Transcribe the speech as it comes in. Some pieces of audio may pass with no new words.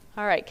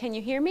All right, can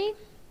you hear me?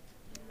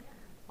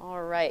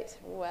 All right,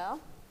 well,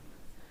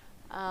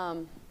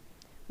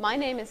 my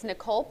name is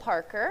Nicole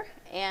Parker,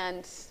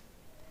 and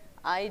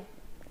I'm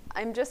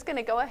just going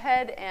to go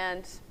ahead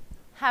and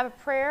have a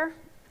prayer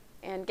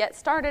and get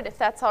started if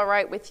that's all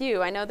right with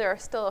you. I know there are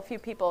still a few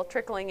people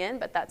trickling in,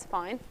 but that's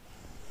fine.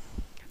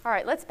 All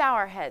right, let's bow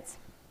our heads.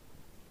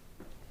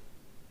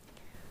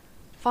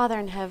 Father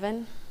in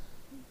heaven,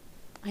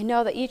 I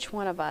know that each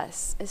one of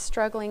us is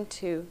struggling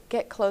to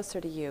get closer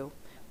to you.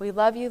 We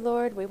love you,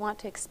 Lord. We want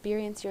to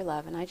experience your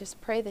love. And I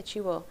just pray that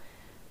you will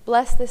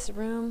bless this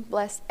room,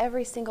 bless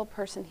every single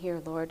person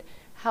here, Lord.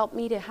 Help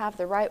me to have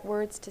the right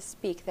words to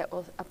speak that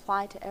will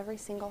apply to every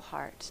single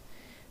heart.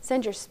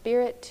 Send your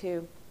Spirit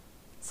to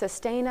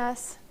sustain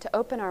us, to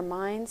open our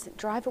minds,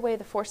 drive away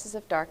the forces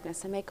of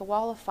darkness, and make a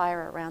wall of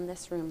fire around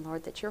this room,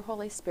 Lord, that your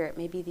Holy Spirit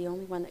may be the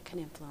only one that can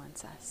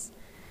influence us.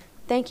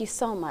 Thank you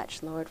so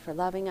much, Lord, for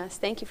loving us.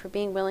 Thank you for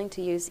being willing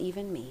to use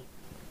even me.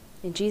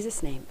 In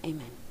Jesus' name,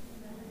 amen.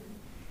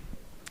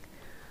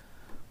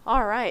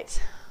 All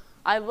right.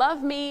 I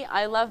love me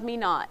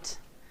not.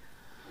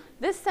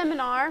 This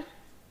seminar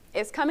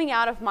is coming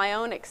out of my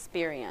own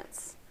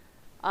experience.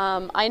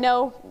 I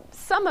know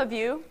some of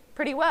you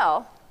pretty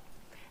well,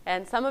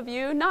 and some of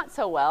you not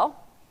so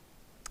well,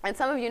 and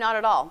some of you not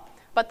at all.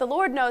 But the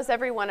Lord knows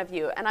every one of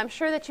you, and I'm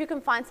sure that you can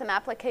find some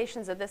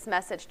applications of this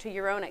message to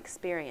your own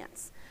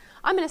experience.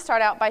 I'm going to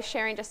start out by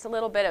sharing just a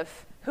little bit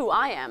of who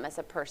I am as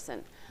a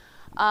person.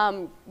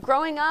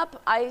 Growing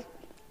up,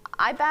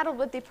 I battled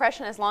with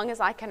depression as long as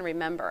I can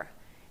remember.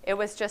 It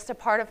was just a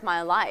part of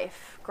my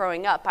life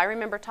growing up. I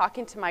remember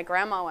talking to my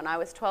grandma when I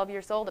was 12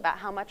 years old about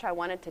how much I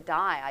wanted to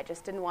die. I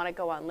just didn't want to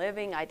go on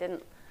living. I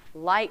didn't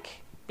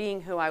like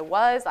being who I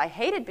was. I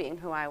hated being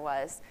who I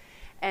was.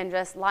 And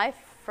just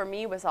life for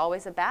me was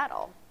always a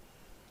battle.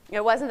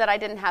 It wasn't that I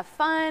didn't have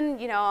fun.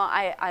 You know,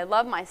 I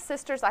love my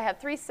sisters. I have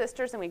 3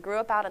 sisters, and we grew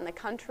up out in the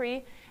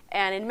country.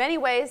 And in many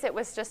ways, it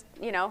was just,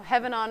 you know,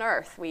 heaven on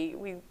earth.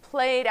 We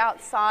played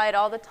outside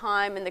all the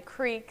time in the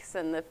creeks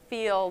and the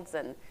fields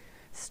and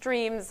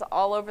streams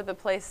all over the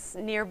place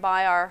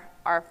nearby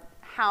our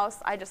house.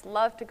 I just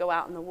loved to go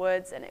out in the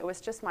woods, and it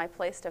was just my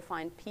place to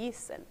find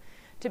peace and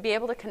to be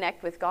able to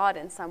connect with God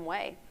in some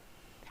way.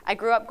 I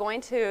grew up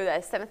going to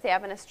the Seventh-day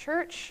Adventist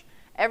church.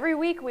 Every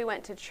week we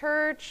went to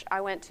church.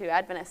 I went to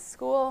Adventist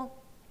school.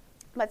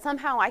 But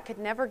somehow I could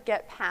never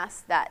get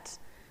past that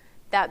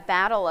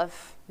battle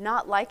of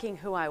not liking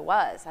who I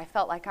was. I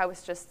felt like I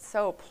was just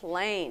so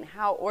plain.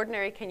 How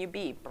ordinary can you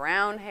be?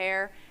 Brown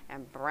hair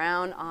and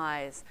brown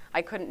eyes.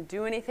 I couldn't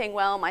do anything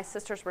well. My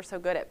sisters were so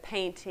good at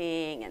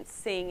painting and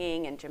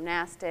singing and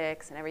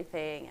gymnastics and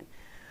everything. And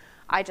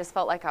I just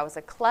felt like I was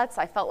a klutz.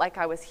 I felt like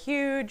I was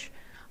huge.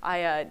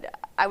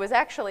 I was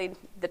actually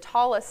the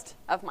tallest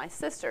of my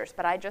sisters,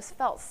 but I just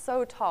felt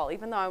so tall,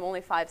 even though I'm only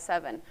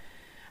 5'7".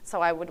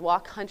 So I would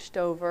walk hunched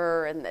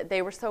over, and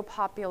they were so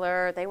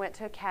popular. They went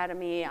to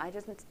academy. I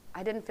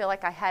didn't feel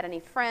like I had any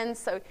friends.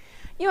 So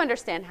you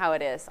understand how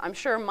it is. I'm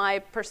sure my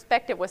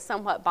perspective was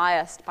somewhat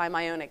biased by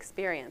my own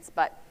experience.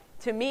 But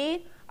to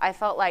me, I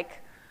felt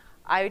like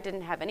I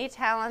didn't have any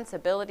talents,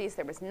 abilities.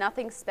 There was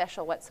nothing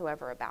special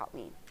whatsoever about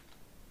me.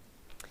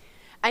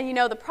 And you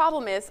know, the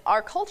problem is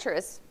our culture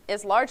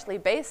is largely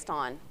based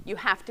on you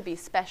have to be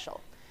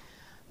special.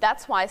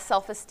 That's why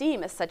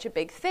self-esteem is such a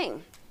big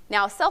thing.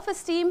 Now,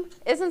 self-esteem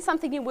isn't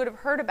something you would have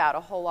heard about a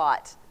whole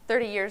lot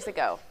 30 years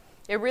ago.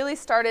 It really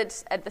started,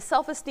 the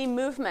self-esteem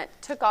movement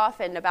took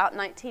off in about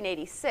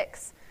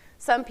 1986.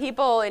 Some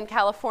people in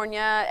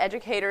California,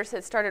 educators,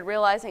 had started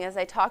realizing as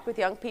they talked with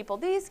young people,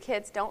 these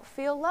kids don't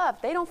feel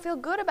loved. They don't feel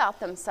good about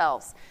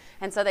themselves.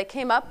 And so they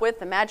came up with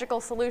the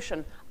magical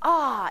solution.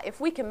 If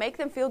we can make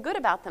them feel good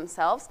about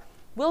themselves,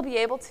 we'll be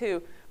able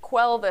to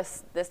quell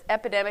this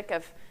epidemic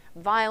of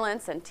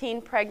violence and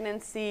teen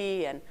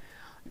pregnancy and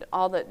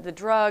all the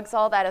drugs,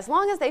 all that. As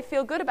long as they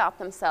feel good about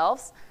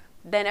themselves,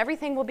 then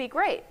everything will be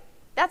great.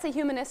 That's a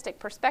humanistic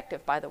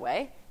perspective, by the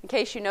way. In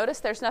case you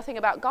notice, there's nothing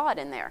about God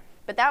in there.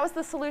 But that was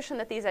the solution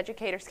that these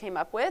educators came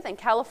up with, and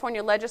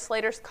California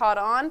legislators caught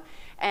on,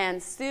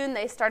 and soon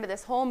they started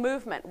this whole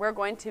movement. We're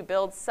going to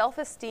build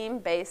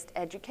self-esteem-based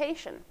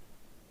education.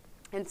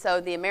 And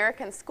so the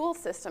American school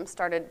system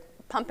started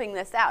pumping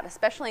this out,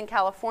 especially in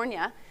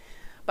California.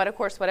 But of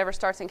course, whatever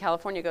starts in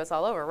California goes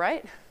all over,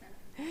 right?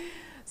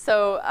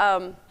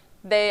 So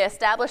they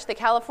established the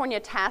California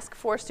Task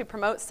Force to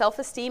promote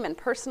self-esteem and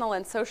personal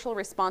and social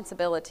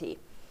responsibility.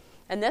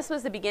 And this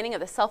was the beginning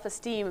of the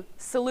self-esteem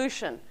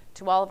solution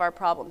to all of our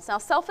problems. Now,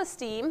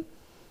 self-esteem,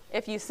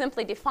 if you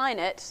simply define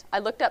it, I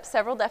looked up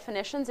several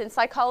definitions. In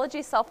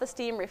psychology,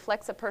 self-esteem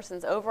reflects a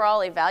person's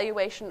overall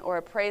evaluation or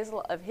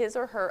appraisal of his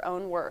or her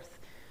own worth.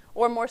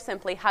 Or more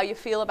simply, how you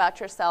feel about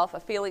yourself, a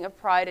feeling of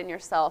pride in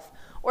yourself,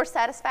 or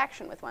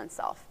satisfaction with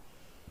oneself.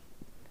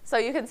 So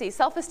you can see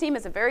self-esteem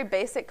is a very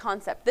basic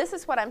concept. This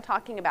is what I'm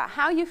talking about.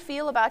 How you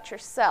feel about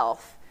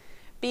yourself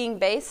being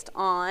based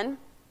on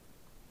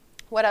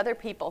what other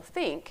people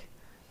think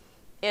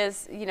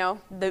is, you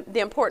know, the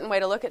important way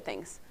to look at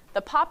things.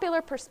 The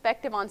popular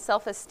perspective on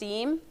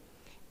self-esteem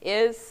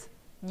is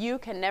You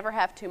can never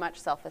have too much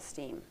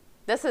self-esteem.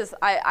 This is,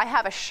 I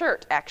have a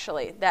shirt,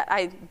 actually, that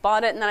I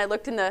bought it, and then I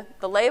looked in the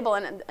label,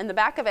 and in the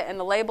back of it, and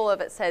the label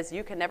of it says,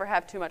 you can never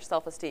have too much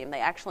self-esteem. They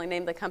actually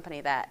named the company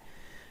that.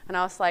 And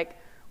I was like,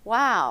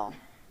 wow,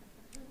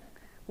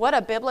 what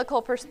a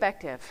biblical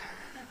perspective.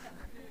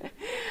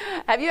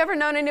 Have you ever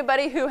known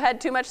anybody who had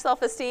too much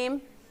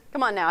self-esteem?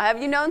 Come on now,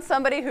 have you known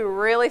somebody who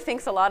really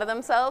thinks a lot of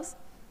themselves?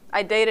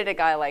 I dated a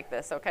guy like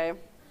this, okay?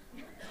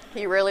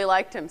 He really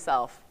liked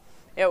himself.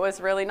 It was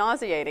really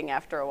nauseating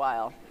after a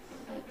while.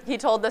 He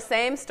told the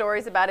same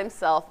stories about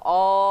himself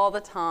all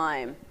the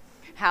time.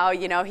 How,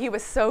 he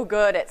was so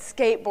good at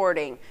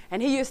skateboarding,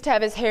 and he used to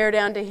have his hair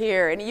down to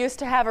here, and he used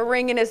to have a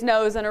ring in his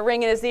nose and a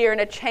ring in his ear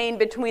and a chain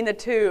between the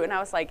two. And I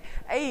was like,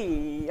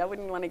 hey, I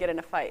wouldn't want to get in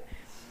a fight.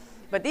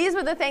 But these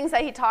were the things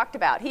that he talked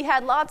about. He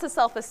had lots of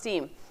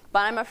self-esteem, but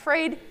I'm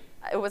afraid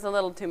it was a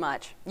little too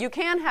much. You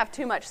can have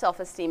too much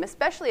self-esteem,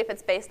 especially if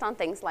it's based on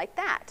things like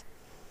that.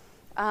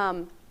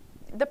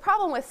 The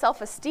problem with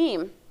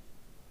self-esteem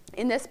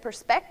in this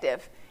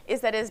perspective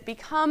is that it has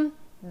become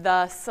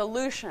the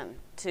solution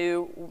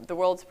to the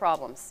world's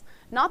problems.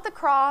 Not the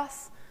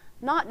cross,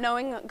 not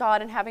knowing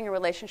God and having a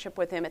relationship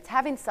with Him. It's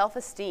having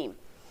self-esteem.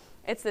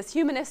 It's this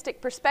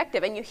humanistic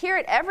perspective, and you hear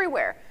it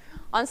everywhere.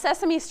 On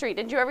Sesame Street,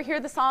 did you ever hear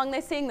the song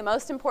they sing, "The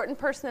most important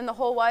person in the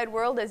whole wide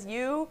world is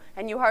you,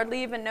 and you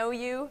hardly even know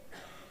you"?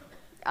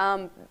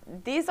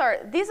 These are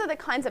the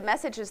kinds of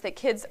messages that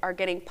kids are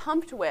getting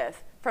pumped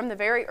with from the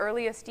very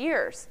earliest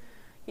years.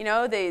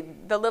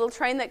 The little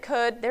train that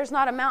could, there's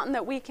not a mountain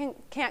that we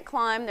can't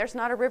climb, there's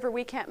not a river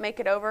we can't make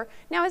it over.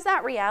 Now, is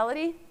that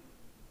reality?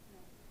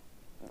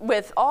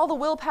 With all the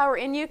willpower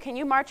in you, can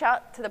you march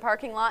out to the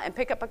parking lot and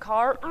pick up a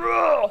car?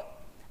 Ugh!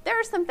 There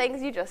are some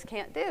things you just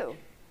can't do.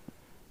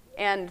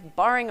 And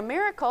barring a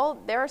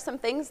miracle, there are some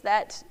things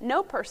that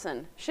no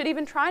person should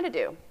even try to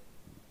do.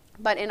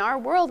 But in our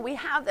world, we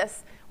have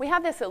this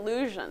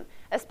illusion,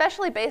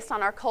 especially based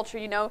on our culture.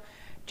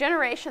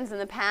 Generations in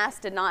the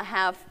past did not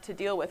have to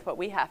deal with what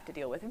we have to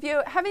deal with.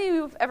 Have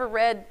you ever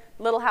read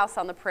Little House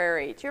on the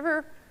Prairie? Do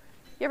you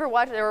ever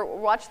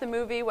watch the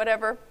movie,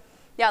 whatever?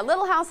 Yeah,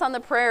 Little House on the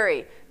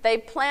Prairie. They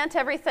plant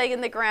everything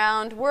in the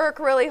ground, work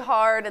really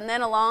hard, and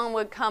then along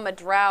would come a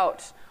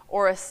drought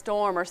or a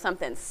storm or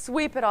something,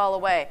 sweep it all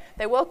away.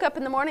 They woke up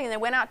in the morning and they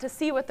went out to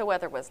see what the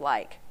weather was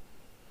like.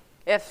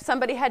 If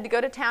somebody had to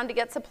go to town to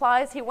get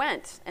supplies, he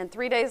went, and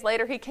 3 days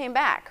later he came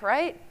back,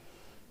 right?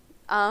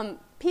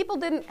 People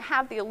didn't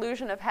have the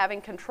illusion of having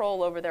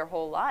control over their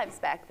whole lives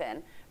back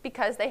then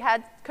because they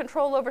had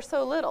control over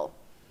so little.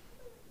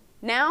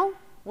 Now,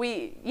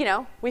 we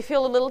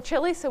feel a little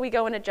chilly, so we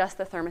go and adjust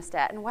the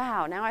thermostat, and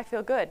wow, now I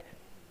feel good.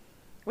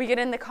 We get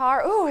in the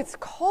car, oh, it's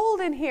cold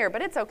in here,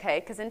 but it's okay,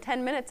 because in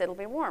 10 minutes it'll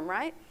be warm,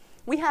 right?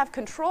 We have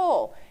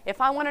control.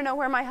 If I want to know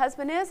where my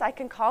husband is, I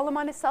can call him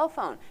on his cell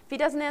phone. If he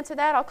doesn't answer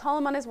that, I'll call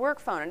him on his work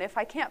phone. And if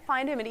I can't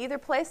find him at either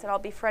place, then I'll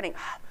be fretting.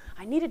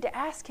 I needed to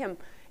ask him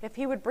if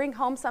he would bring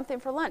home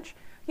something for lunch.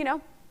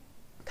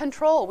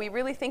 Control. We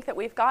really think that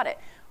we've got it.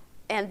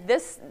 And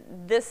this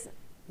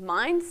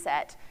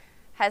mindset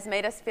has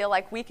made us feel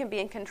like we can be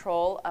in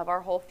control of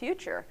our whole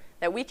future,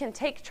 that we can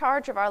take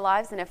charge of our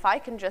lives, and if I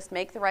can just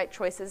make the right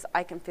choices,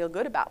 I can feel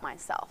good about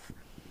myself.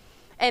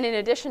 And in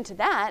addition to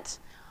that,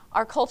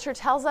 our culture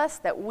tells us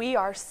that we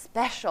are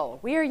special,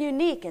 we are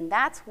unique, and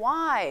that's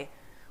why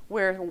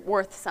we're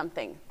worth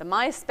something. The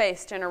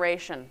MySpace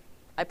generation.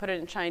 I put it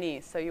in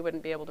Chinese, so you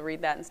wouldn't be able to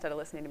read that instead of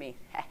listening to me.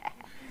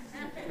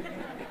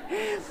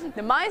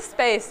 The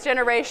MySpace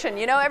generation.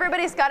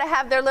 Everybody's got to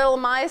have their little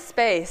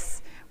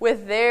MySpace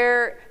with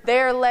their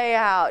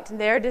layout, and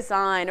their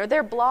design, or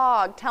their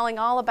blog telling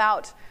all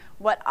about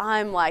what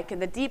I'm like and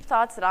the deep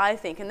thoughts that I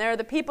think. And there are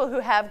the people who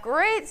have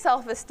great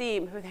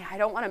self-esteem who think, I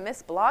don't want to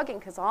miss blogging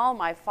because all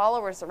my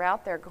followers are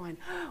out there going,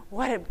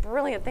 what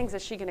brilliant things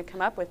is she going to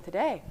come up with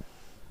today?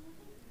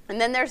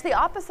 And then there's the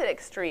opposite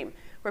extreme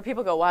where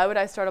people go, why would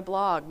I start a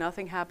blog?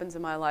 Nothing happens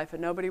in my life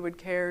and nobody would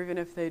care even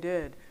if they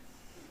did.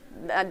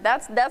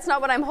 That's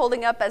not what I'm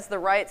holding up as the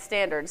right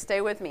standard.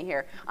 Stay with me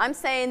here. I'm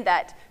saying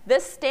that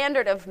this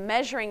standard of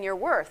measuring your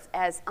worth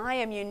as I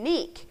am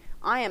unique,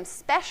 I am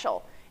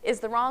special, is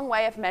the wrong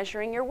way of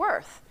measuring your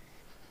worth.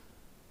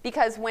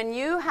 Because when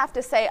you have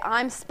to say,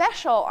 I'm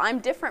special, I'm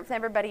different from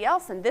everybody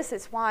else, and this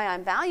is why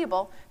I'm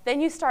valuable,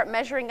 then you start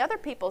measuring other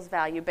people's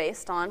value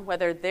based on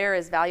whether they're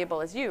as valuable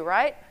as you,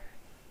 right?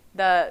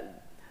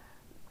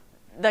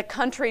 The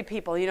country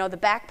people, the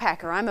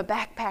backpacker. I'm a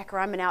backpacker.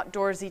 I'm an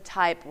outdoorsy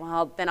type.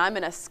 Well, then I'm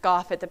going to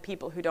scoff at the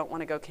people who don't want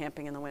to go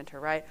camping in the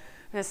winter, right?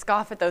 I'm going to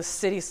scoff at those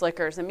city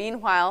slickers. And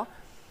meanwhile,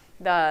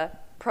 the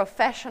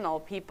professional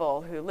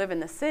people who live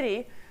in the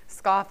city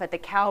scoff at the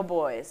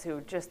cowboys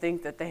who just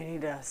think that they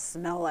need to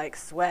smell like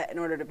sweat in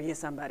order to be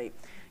somebody.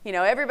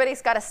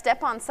 Everybody's got to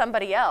step on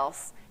somebody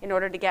else in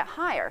order to get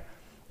higher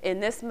in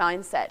this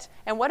mindset.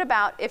 And what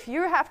about if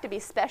you have to be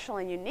special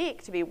and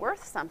unique to be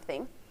worth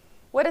something?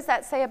 What does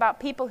that say about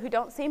people who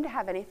don't seem to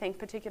have anything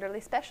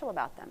particularly special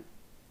about them?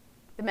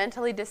 The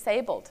mentally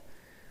disabled,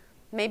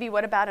 Maybe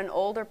what about an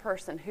older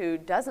person who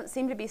doesn't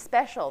seem to be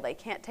special? They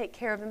can't take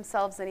care of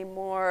themselves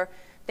anymore.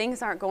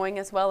 Things aren't going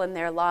as well in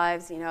their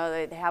lives. You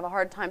know, they have a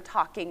hard time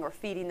talking or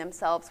feeding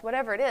themselves,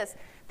 whatever it is.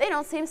 They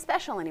don't seem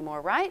special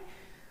anymore, right?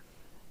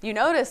 You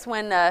notice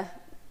when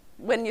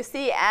you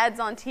see ads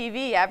on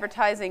TV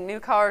advertising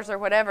new cars or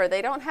whatever,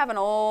 they don't have an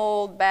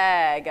old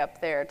bag up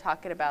there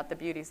talking about the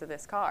beauties of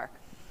this car.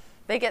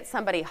 They get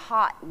somebody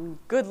hot and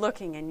good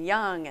looking and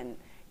young and,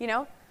 you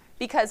know,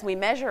 because we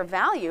measure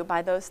value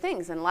by those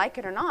things, and like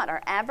it or not,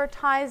 our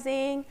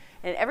advertising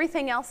and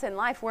everything else in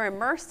life, we're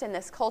immersed in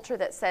this culture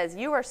that says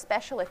you are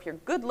special if you're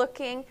good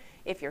looking,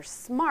 if you're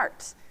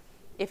smart,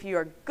 if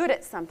you're good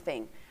at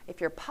something, if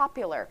you're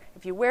popular,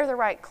 if you wear the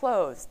right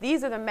clothes.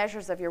 These are the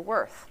measures of your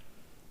worth,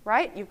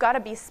 right? You've got to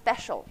be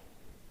special.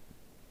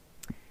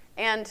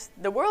 And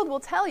the world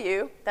will tell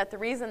you that the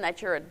reason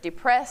that you're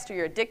depressed or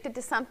you're addicted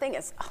to something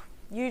is, oh,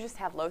 you just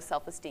have low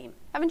self-esteem.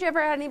 Haven't you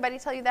ever had anybody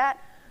tell you that?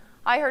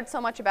 I heard so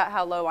much about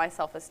how low my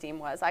self-esteem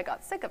was. I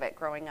got sick of it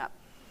growing up.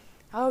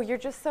 Oh, you're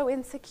just so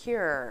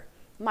insecure.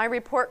 My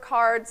report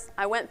cards,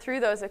 I went through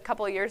those a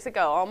couple of years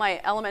ago. All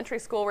my elementary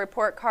school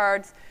report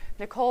cards,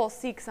 Nicole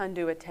seeks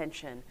undue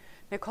attention.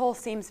 Nicole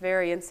seems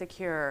very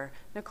insecure.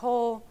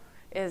 Nicole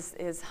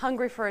is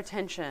hungry for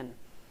attention.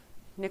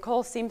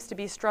 Nicole seems to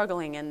be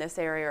struggling in this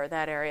area or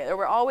that area. There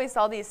were always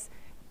all these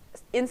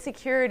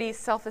insecurity,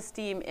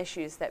 self-esteem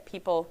issues that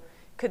people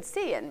could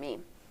see in me.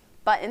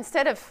 But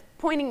instead of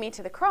pointing me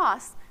to the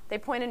cross, they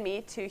pointed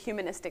me to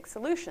humanistic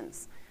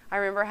solutions. I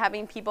remember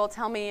having people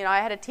tell me, I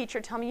had a teacher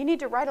tell me, you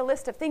need to write a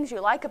list of things you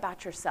like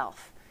about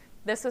yourself.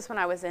 This was when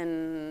I was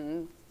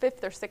in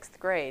 5th or 6th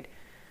grade.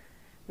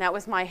 And that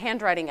was my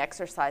handwriting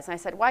exercise. And I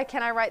said, why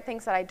can't I write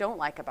things that I don't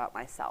like about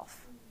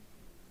myself?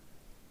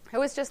 It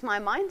was just my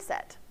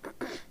mindset.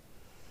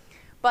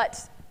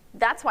 But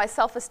that's why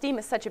self-esteem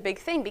is such a big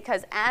thing,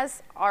 because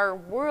as our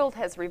world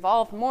has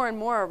revolved more and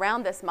more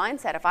around this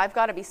mindset, if I've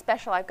got to be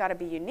special, I've got to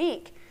be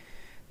unique,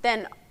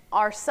 then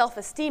our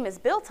self-esteem is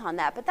built on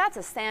that. But that's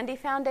a sandy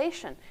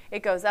foundation.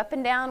 It goes up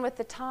and down with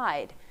the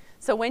tide.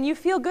 So when you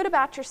feel good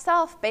about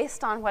yourself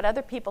based on what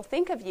other people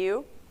think of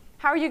you,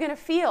 how are you going to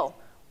feel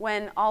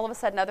when all of a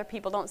sudden other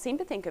people don't seem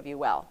to think of you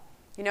well?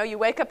 You know, you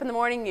wake up in the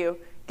morning, you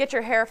get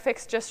your hair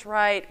fixed just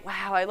right.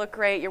 Wow, I look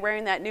great. You're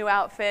wearing that new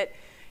outfit.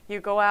 You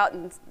go out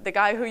and the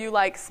guy who you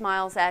like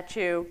smiles at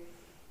you.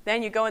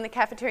 Then you go in the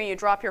cafeteria and you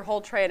drop your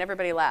whole tray and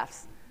everybody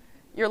laughs.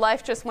 Your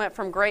life just went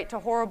from great to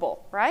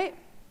horrible, right?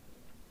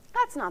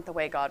 That's not the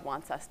way God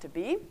wants us to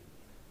be.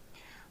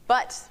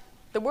 But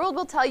the world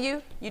will tell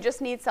you, you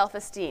just need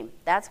self-esteem.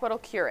 That's what'll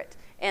cure it.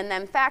 And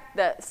in fact,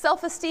 the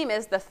self-esteem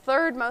is the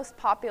 3rd most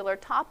popular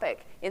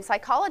topic in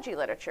psychology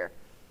literature.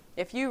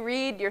 If you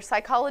read your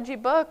psychology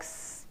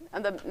books,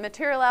 and the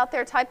material out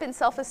there, type in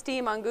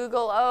self-esteem on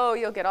Google, oh,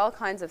 you'll get all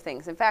kinds of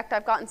things. In fact,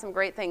 I've gotten some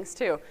great things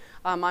too.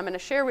 I'm going to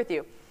share with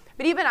you.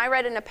 But even I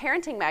read in a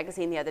parenting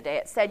magazine the other day,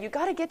 it said, you've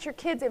got to get your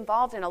kids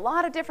involved in a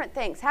lot of different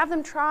things. Have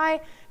them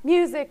try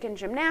music and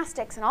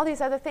gymnastics and all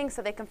these other things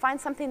so they can find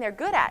something they're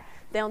good at.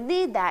 They'll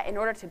need that in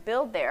order to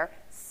build their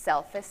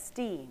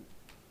self-esteem.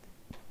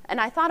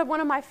 And I thought of one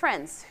of my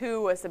friends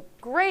who was a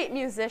great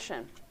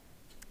musician,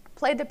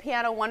 played the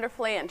piano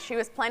wonderfully, and she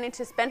was planning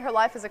to spend her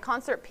life as a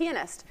concert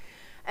pianist.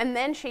 And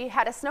then she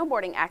had a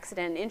snowboarding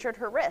accident and injured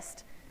her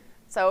wrist.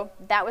 So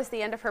that was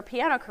the end of her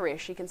piano career.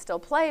 She can still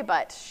play,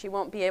 but she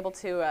won't be able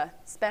to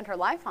spend her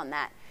life on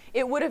that.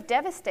 It would have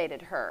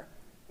devastated her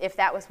if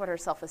that was what her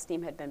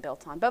self-esteem had been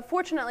built on. But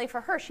fortunately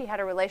for her, she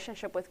had a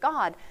relationship with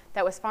God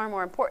that was far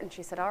more important.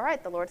 She said, all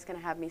right, the Lord's going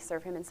to have me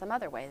serve him in some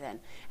other way then.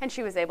 And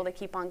she was able to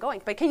keep on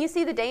going. But can you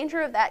see the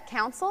danger of that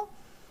counsel?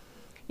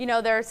 You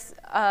know, there's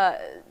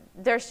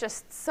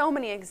just so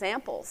many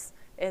examples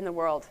in the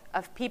world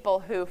of people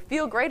who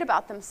feel great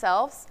about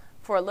themselves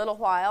for a little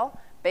while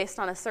based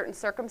on a certain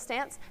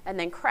circumstance and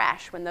then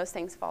crash when those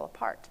things fall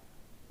apart.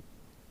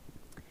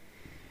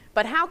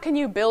 But how can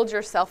you build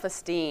your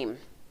self-esteem?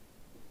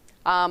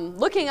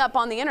 Looking up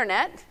on the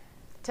internet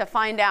to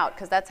find out,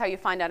 because that's how you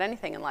find out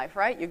anything in life,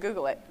 right? You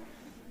Google it.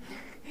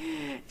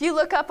 If you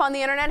look up on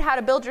the internet how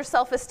to build your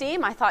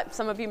self-esteem, I thought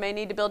some of you may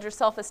need to build your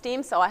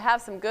self-esteem, so I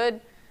have some good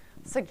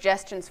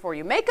suggestions for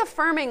you. Make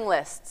affirming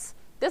lists.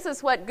 This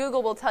is what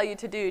Google will tell you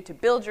to do to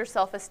build your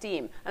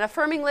self-esteem. An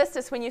affirming list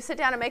is when you sit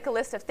down and make a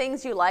list of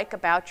things you like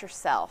about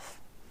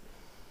yourself.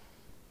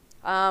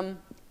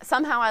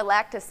 Somehow I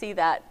lack to see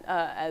that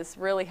as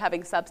really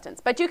having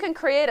substance. But you can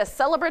create a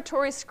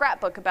celebratory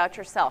scrapbook about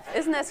yourself.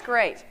 Isn't this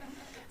great?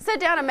 Sit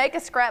down and make a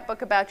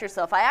scrapbook about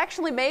yourself. I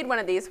actually made one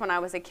of these when I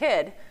was a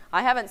kid.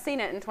 I haven't seen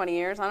it in 20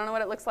 years. I don't know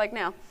what it looks like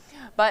now.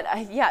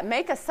 But yeah,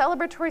 make a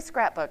celebratory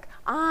scrapbook.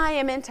 I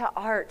am into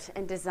art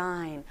and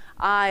design.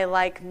 I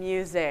like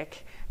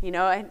music. You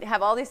know, I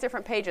have all these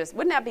different pages.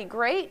 Wouldn't that be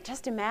great?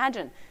 Just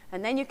imagine.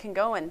 And then you can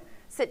go and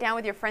sit down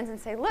with your friends and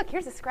say, look,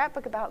 here's a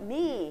scrapbook about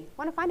me.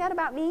 Want to find out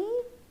about me?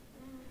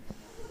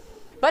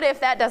 But if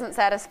that doesn't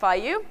satisfy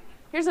you,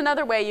 here's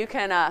another way you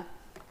can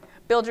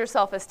build your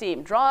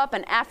self-esteem. Draw up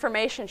an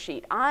affirmation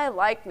sheet. I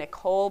like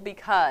Nicole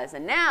because.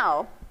 And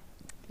now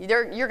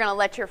You're going to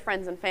let your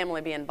friends and family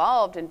be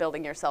involved in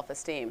building your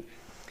self-esteem.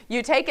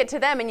 You take it to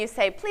them and you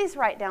say, please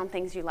write down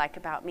things you like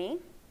about me.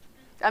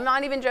 I'm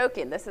not even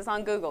joking. This is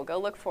on Google. Go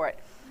look for it.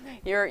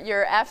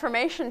 Your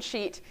affirmation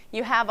sheet,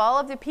 you have all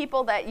of the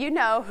people that you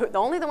know,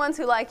 only the ones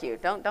who like you.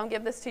 Don't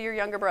give this to your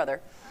younger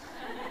brother.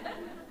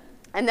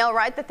 And they'll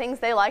write the things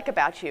they like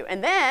about you.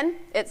 And then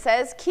it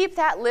says, keep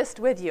that list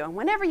with you. And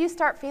whenever you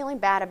start feeling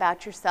bad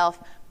about yourself,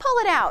 pull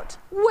it out.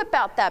 Whip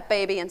out that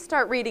baby and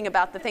start reading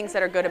about the things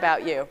that are good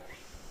about you.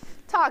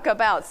 Talk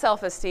about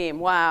self-esteem.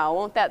 Wow,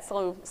 won't that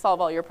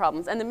solve all your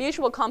problems? And the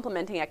mutual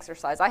complimenting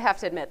exercise. I have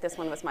to admit, this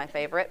one was my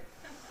favorite.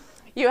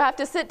 You have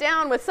to sit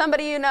down with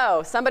somebody you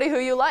know, somebody who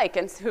you like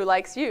and who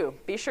likes you.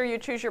 Be sure you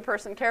choose your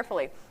person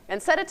carefully.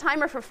 And set a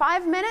timer for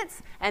 5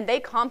 minutes, and they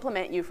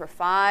compliment you for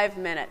 5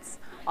 minutes.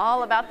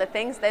 All about the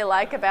things they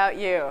like about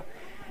you.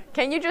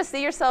 Can you just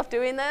see yourself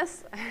doing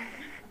this?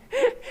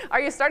 Are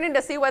you starting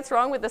to see what's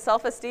wrong with the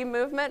self-esteem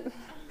movement?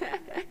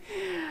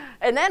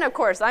 And then, of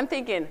course, I'm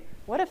thinking,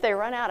 what if they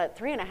run out at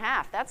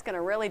 3.5? That's going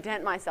to really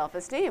dent my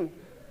self-esteem.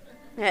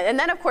 And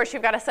then, of course,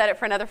 you've got to set it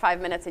for another 5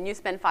 minutes, and you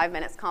spend 5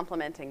 minutes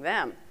complimenting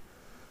them.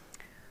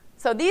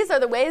 So these are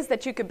the ways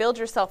that you could build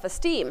your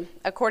self-esteem,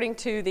 according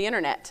to the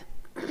internet.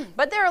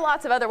 But there are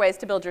lots of other ways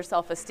to build your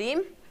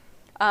self-esteem.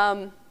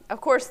 Of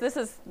course, this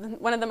is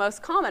one of the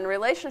most common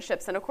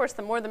relationships, and of course,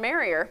 the more the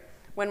merrier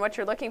when what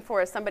you're looking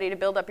for is somebody to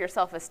build up your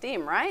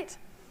self-esteem, right?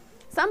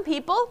 Some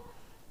people,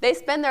 they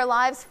spend their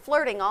lives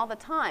flirting all the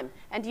time.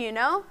 And do you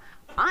know,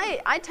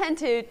 I tend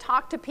to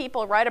talk to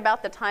people right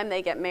about the time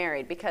they get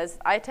married because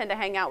I tend to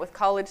hang out with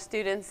college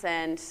students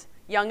and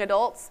young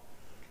adults.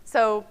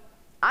 So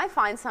I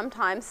find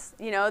sometimes,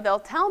 they'll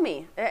tell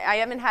me.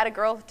 I even had a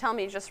girl tell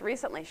me just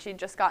recently. She'd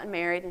just gotten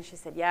married, and she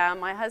said, yeah,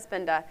 my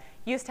husband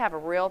used to have a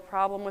real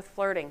problem with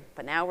flirting,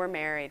 but now we're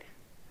married.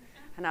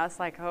 And I was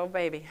like, oh,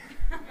 baby.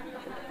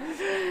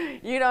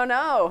 You don't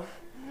know.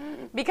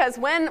 Because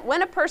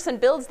when a person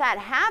builds that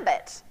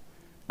habit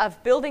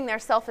of building their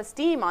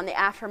self-esteem on the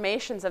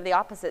affirmations of the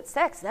opposite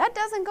sex, that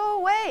doesn't go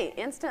away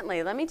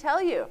instantly, let me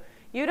tell you.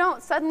 You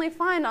don't suddenly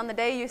find on the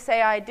day you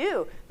say I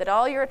do that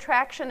all your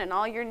attraction and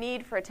all your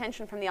need for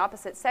attention from the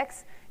opposite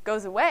sex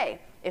goes away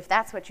if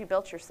that's what you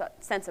built your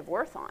sense of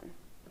worth on.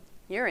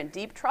 You're in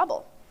deep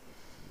trouble.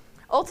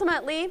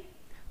 Ultimately,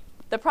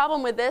 the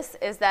problem with this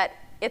is that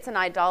it's an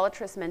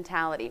idolatrous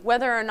mentality.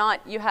 Whether or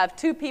not you have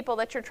 2 people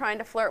that you're trying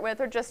to flirt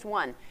with or just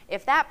one,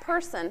 if that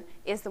person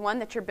is the one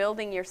that you're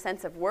building your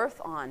sense of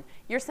worth on,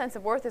 your sense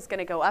of worth is going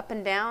to go up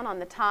and down on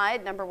the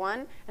tide, number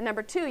one. And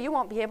number 2, you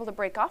won't be able to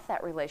break off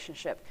that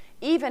relationship,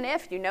 even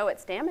if you know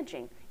it's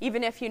damaging,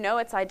 even if you know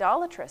it's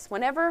idolatrous.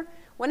 Whenever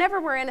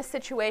we're in a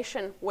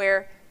situation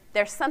where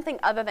there's something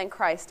other than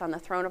Christ on the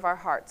throne of our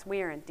hearts,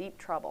 we are in deep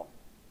trouble.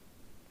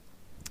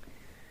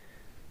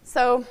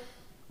 So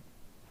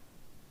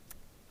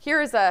here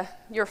is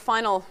your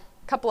final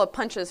couple of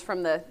punches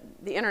from the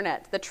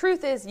internet. The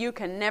truth is you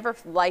can never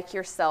like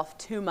yourself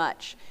too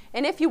much.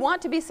 And if you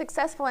want to be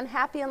successful and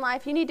happy in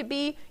life, you need to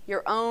be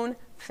your own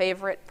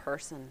favorite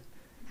person.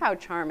 How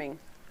charming.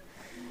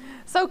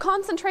 So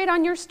concentrate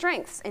on your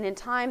strengths, and in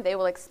time they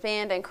will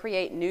expand and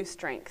create new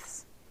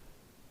strengths.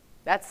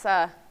 That's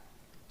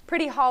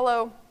pretty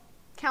hollow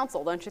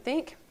counsel, don't you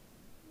think?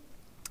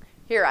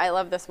 Here, I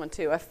love this one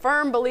too. A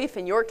firm belief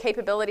in your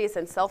capabilities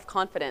and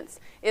self-confidence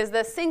is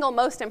the single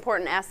most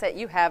important asset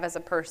you have as a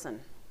person.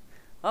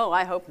 Oh,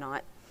 I hope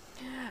not.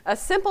 A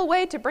simple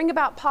way to bring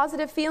about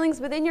positive feelings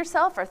within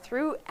yourself are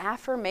through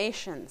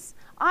affirmations.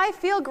 I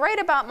feel great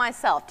about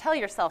myself. Tell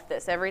yourself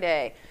this every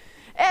day.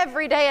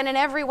 Every day and in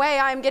every way,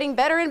 I'm getting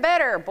better and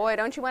better. Boy,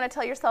 don't you want to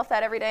tell yourself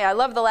that every day? I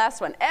love the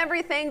last one.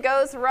 Everything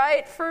goes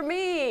right for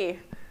me.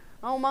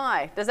 Oh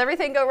my. Does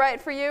everything go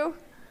right for you?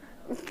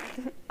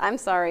 I'm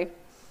sorry.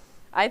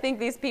 I think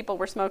these people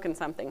were smoking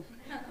something.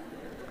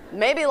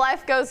 Maybe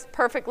life goes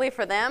perfectly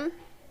for them,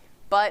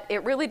 but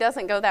it really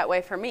doesn't go that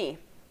way for me.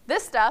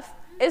 This stuff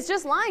is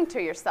just lying to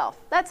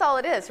yourself. That's all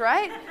it is,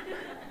 right?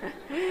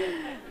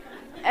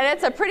 And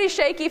it's a pretty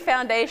shaky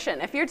foundation.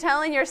 If you're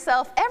telling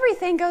yourself,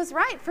 everything goes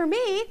right for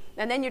me,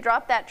 and then you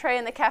drop that tray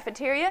in the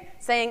cafeteria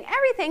saying,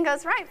 everything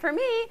goes right for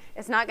me,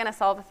 it's not going to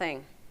solve a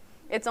thing.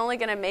 It's only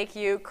going to make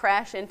you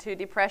crash into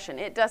depression.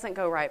 It doesn't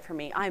go right for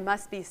me. I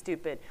must be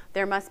stupid.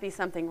 There must be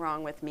something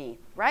wrong with me,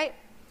 right?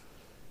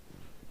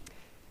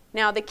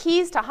 Now, the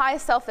keys to high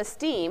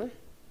self-esteem,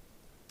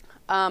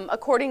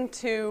 according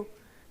to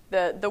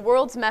the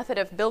world's method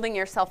of building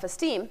your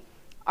self-esteem,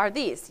 are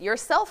these. Your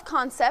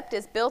self-concept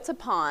is built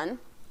upon,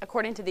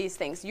 according to these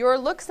things, your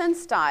looks and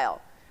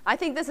style. I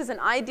think this is an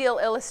ideal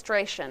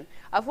illustration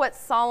of what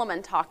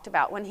Solomon talked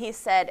about when he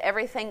said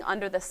everything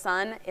under the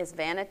sun is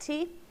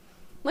vanity.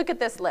 Look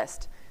at this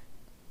list.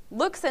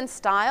 Looks and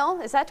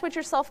style, is that what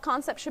your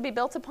self-concept should be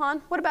built upon?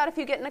 What about if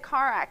you get in a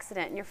car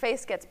accident and your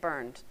face gets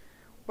burned?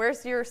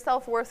 Where's your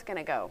self-worth going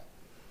to go?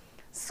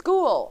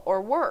 School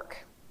or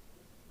work,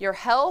 your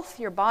health,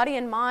 your body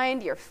and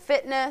mind, your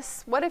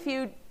fitness. What if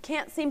you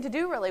can't seem to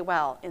do really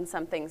well in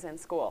some things in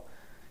school?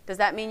 Does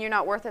that mean you're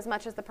not worth as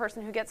much as the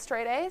person who gets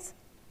straight A's?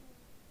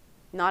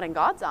 Not in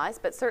God's eyes,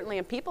 but certainly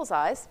in people's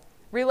eyes.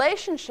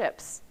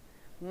 Relationships,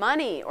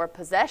 money or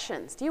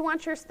possessions. Do you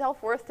want your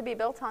self-worth to be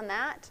built on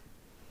that?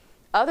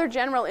 Other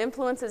general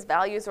influences,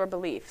 values, or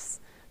beliefs.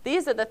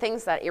 These are the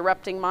things that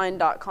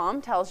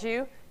eruptingmind.com tells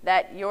you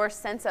that your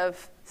sense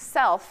of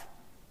self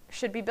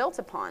should be built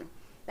upon.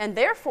 And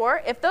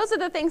therefore, if those are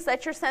the things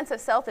that your sense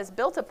of self is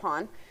built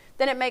upon,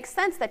 then it makes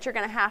sense that you're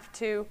going to have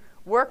to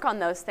work on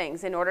those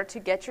things in order to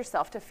get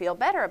yourself to feel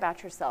better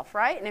about yourself,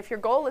 right? And if your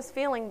goal is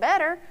feeling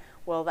better,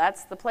 well,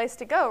 that's the place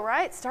to go,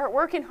 right? Start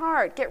working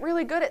hard. Get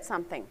really good at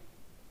something.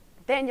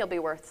 Then you'll be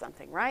worth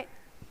something, right?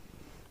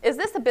 Is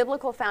this a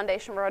biblical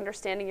foundation for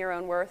understanding your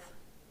own worth?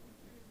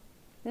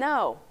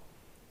 No.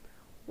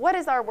 What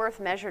is our worth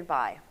measured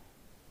by?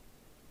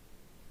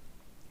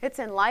 It's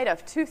in light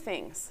of two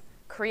things.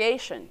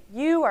 Creation.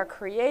 You are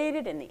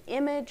created in the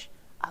image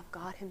of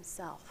God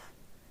himself.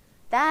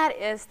 That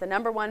is the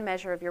number one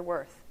measure of your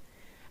worth.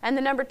 And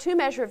the number two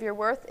measure of your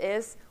worth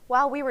is,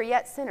 while we were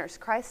yet sinners,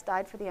 Christ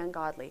died for the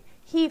ungodly.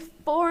 He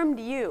formed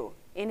you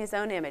in his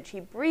own image. He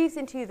breathed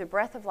into you the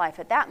breath of life.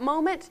 At that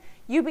moment,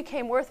 you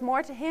became worth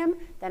more to him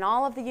than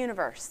all of the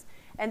universe.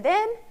 And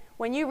then,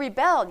 when you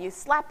rebelled, you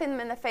slap him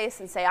in the face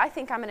and say, I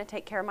think I'm going to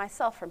take care of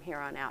myself from here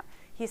on out.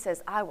 He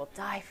says, I will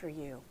die for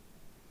you.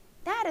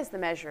 That is the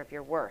measure of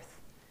your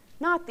worth,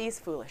 not these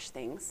foolish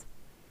things.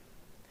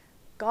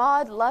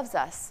 God loves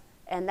us,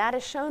 and that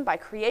is shown by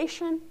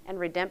creation and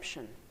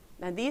redemption.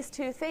 Now, these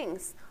two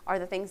things are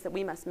the things that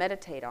we must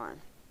meditate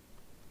on.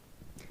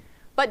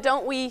 But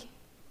don't we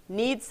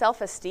need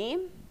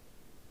self-esteem?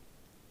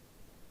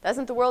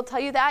 Doesn't the world tell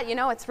you that? You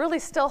know, it's really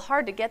still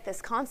hard to get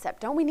this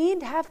concept. Don't we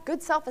need to have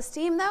good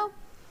self-esteem, though?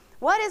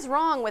 What is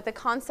wrong with the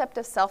concept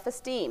of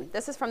self-esteem?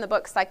 This is from the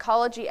book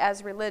Psychology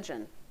as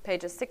Religion,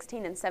 pages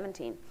 16 and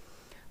 17.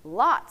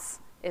 Lots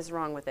is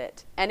wrong with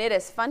it, and it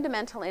is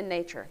fundamental in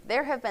nature.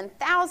 There have been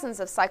thousands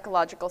of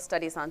psychological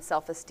studies on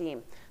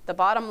self-esteem. The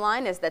bottom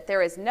line is that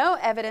there is no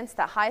evidence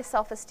that high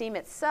self-esteem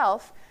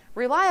itself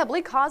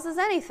reliably causes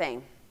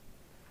anything.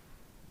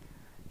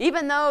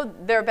 Even though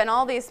there have been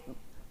all these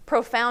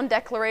profound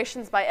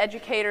declarations by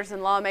educators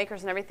and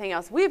lawmakers and everything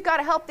else, we've got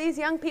to help these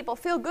young people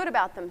feel good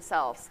about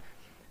themselves.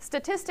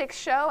 Statistics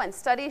show and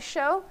studies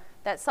show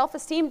that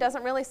self-esteem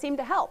doesn't really seem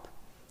to help.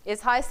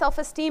 Is high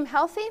self-esteem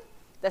healthy?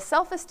 The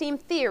self-esteem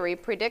theory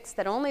predicts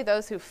that only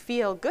those who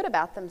feel good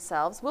about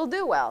themselves will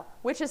do well,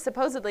 which is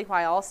supposedly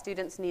why all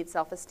students need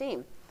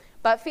self-esteem.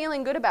 But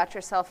feeling good about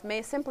yourself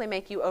may simply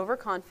make you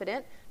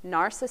overconfident,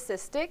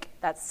 narcissistic,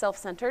 that's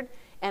self-centered,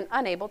 and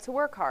unable to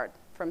work hard.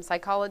 From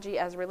Psychology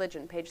as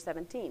Religion, page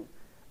 17.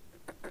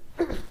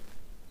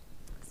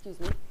 Excuse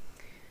me.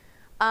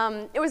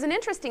 It was an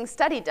interesting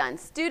study done.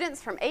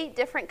 Students from 8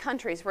 different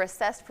countries were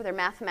assessed for their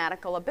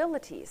mathematical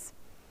abilities.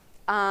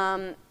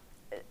 And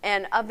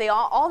of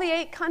all the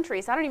 8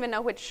 countries, I don't even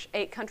know which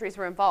 8 countries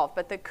were involved,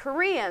 but the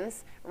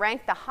Koreans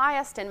ranked the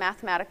highest in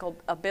mathematical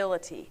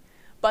ability,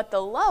 but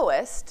the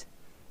lowest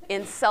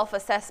in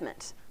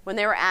self-assessment. When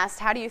they were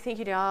asked, how do you think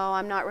you do? Oh,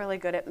 I'm not really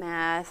good at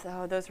math.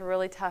 Oh, those were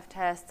really tough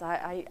tests.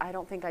 I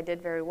don't think I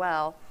did very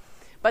well.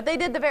 But they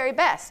did the very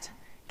best.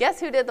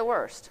 Guess who did the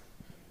worst?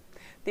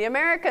 The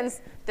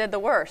Americans did the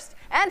worst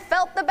and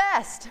felt the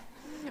best.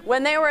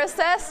 When they were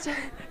assessed,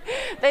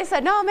 they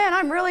said, no, man,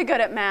 I'm really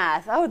good at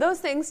math. Oh, those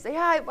things,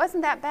 yeah, it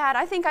wasn't that bad.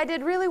 I think I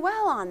did really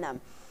well on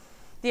them.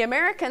 The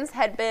Americans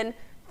had been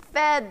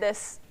fed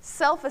this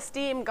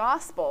self-esteem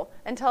gospel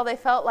until they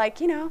felt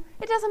like, you know,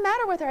 it doesn't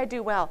matter whether I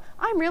do well.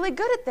 I'm really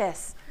good at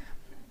this.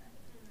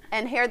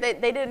 And here they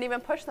didn't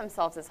even push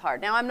themselves as hard.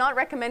 Now, I'm not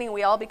recommending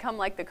we all become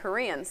like the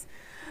Koreans.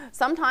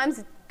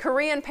 Sometimes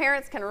Korean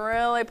parents can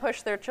really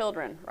push their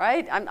children,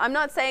 right? I'm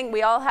not saying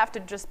we all have to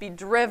just be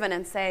driven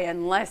and say,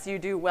 unless you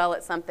do well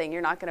at something,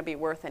 you're not going to be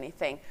worth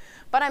anything.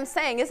 But I'm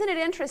saying, isn't it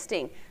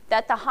interesting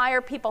that the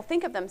higher people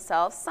think of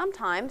themselves,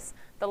 sometimes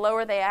the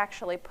lower they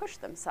actually push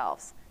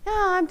themselves? No,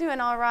 I'm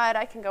doing all right.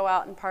 I can go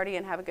out and party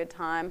and have a good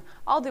time.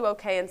 I'll do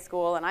okay in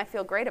school, and I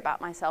feel great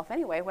about myself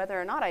anyway, whether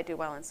or not I do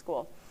well in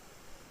school.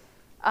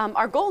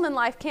 Our goal in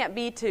life can't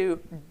be to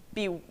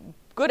be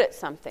good at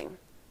something.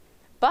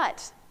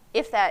 But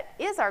if that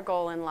is our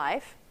goal in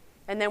life,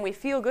 and then we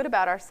feel good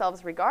about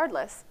ourselves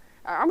regardless,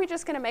 aren't we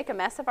just going to make a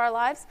mess of our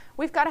lives?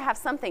 We've got to have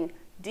something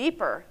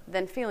deeper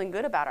than feeling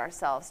good about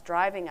ourselves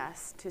driving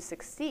us to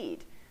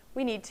succeed.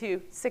 We need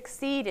to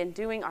succeed in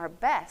doing our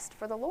best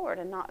for the Lord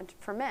and not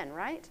for men,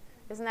 right?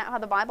 Isn't that how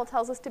the Bible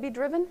tells us to be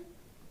driven?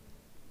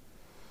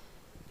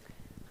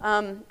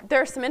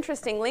 There are some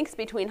interesting links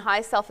between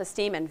high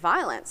self-esteem and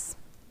violence.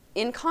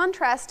 In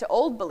contrast to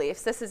old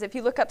beliefs, this is if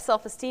you look up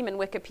self-esteem in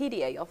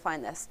Wikipedia, you'll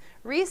find this.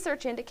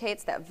 Research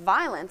indicates that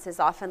violence is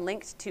often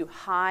linked to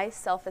high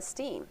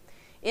self-esteem.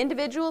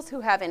 Individuals who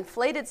have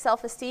inflated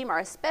self-esteem are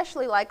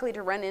especially likely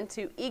to run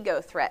into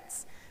ego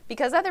threats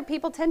because other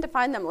people tend to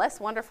find them less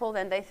wonderful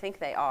than they think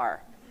they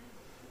are.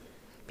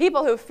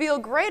 People who feel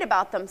great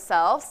about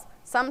themselves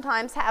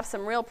sometimes have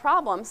some real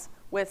problems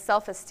with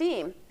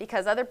self-esteem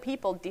because other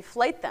people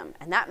deflate them,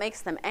 and that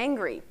makes them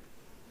angry.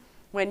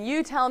 When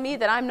you tell me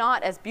that I'm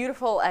not as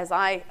beautiful as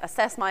I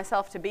assess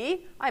myself to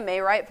be, I may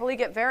rightfully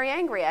get very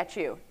angry at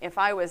you if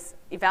I was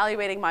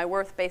evaluating my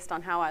worth based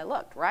on how I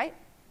looked, right?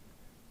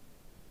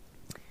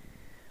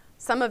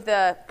 Some of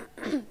the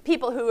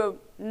people who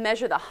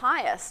measure the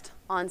highest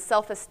on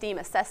self-esteem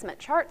assessment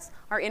charts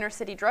are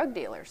inner-city drug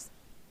dealers.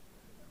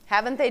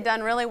 Haven't they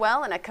done really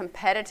well in a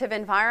competitive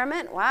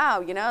environment?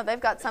 Wow, they've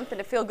got something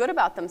to feel good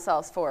about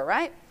themselves for,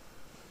 right?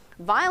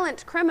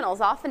 Violent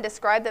criminals often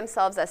describe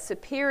themselves as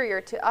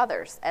superior to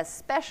others, as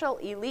special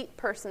elite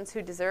persons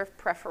who deserve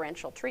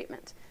preferential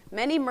treatment.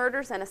 Many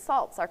murders and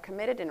assaults are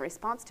committed in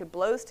response to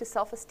blows to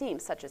self-esteem,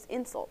 such as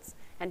insults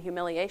and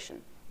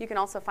humiliation. You can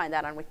also find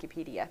that on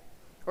Wikipedia,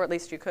 or at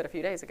least you could a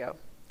few days ago.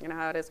 You know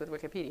how it is with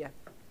Wikipedia.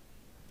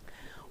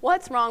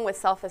 What's wrong with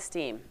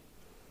self-esteem?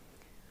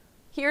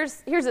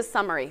 Here's a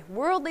summary.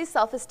 Worldly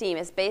self-esteem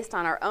is based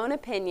on our own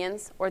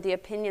opinions or the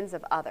opinions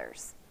of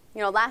others.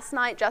 Last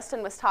night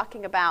Justin was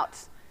talking about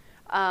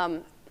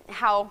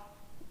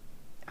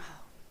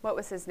what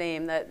was his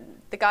name?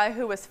 The guy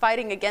who was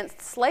fighting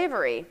against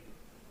slavery.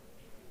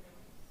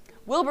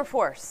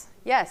 Wilberforce.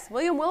 Yes,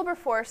 William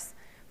Wilberforce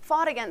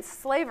fought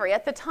against slavery.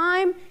 At the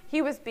time,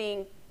 he was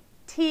being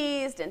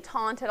teased and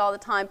taunted all the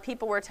time.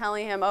 People were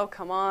telling him, oh,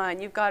 come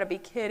on, you've got to be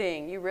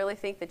kidding. You really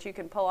think that you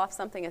can pull off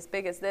something as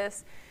big as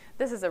this?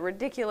 This is a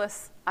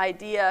ridiculous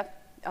idea,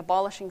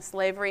 abolishing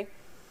slavery.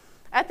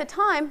 At the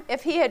time,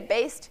 if he had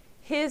based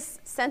his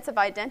sense of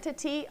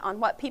identity on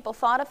what people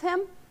thought of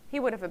him, he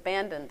would have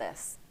abandoned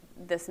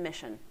this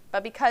mission.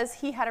 But because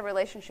he had a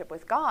relationship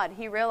with God,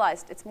 he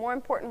realized it's more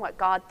important what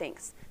God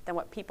thinks than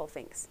what people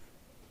thinks.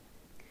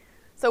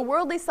 So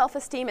worldly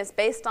self-esteem is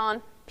based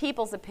on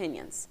people's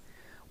opinions.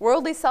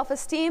 Worldly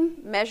self-esteem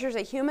measures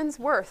a human's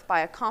worth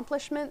by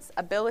accomplishments,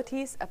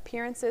 abilities,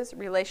 appearances,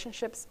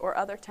 relationships, or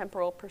other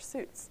temporal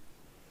pursuits.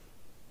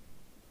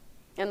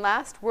 And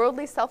last,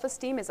 worldly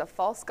self-esteem is a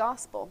false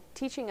gospel,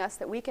 teaching us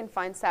that we can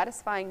find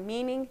satisfying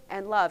meaning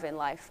and love in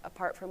life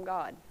apart from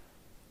God.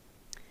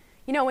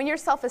 When your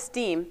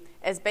self-esteem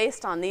is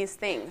based on these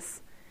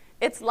things,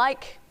 it's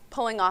like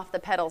pulling off the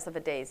petals of a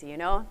daisy,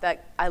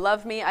 that I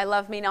love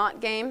me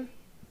not game.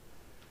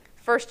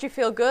 First you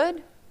feel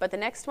good, but the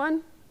next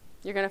one,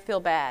 you're going to feel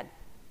bad.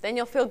 Then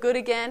you'll feel good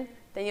again,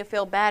 then you'll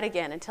feel bad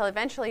again, until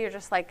eventually you're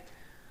just like,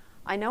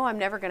 I know I'm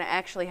never going to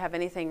actually have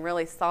anything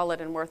really solid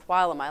and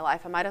worthwhile in my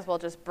life. I might as well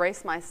just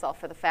brace myself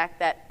for the fact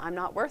that I'm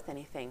not worth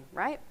anything,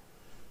 right?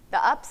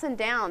 The ups and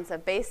downs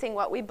of basing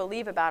what we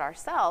believe about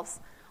ourselves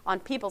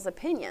on people's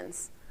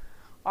opinions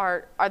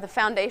are the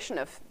foundation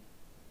of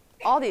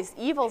all these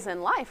evils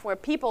in life, where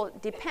people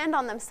depend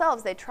on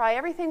themselves. They try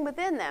everything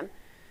within them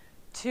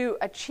to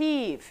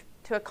achieve,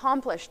 to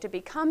accomplish, to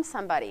become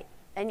somebody.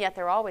 And yet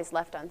they're always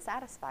left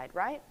unsatisfied,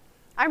 right?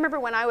 I remember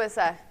when I was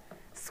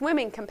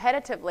swimming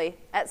competitively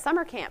at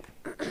summer camp,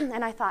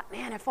 and I thought,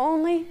 man, if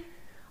only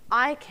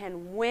I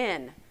can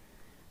win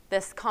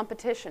this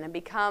competition and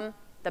become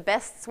the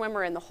best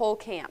swimmer in the whole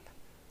camp.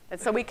 And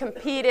so we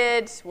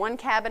competed, one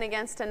cabin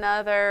against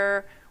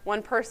another,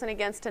 one person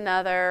against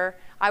another.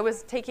 I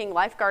was taking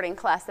lifeguarding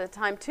class at the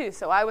time too,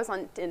 so I was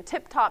in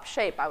tip-top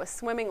shape. I was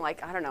swimming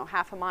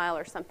half a mile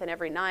or something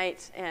every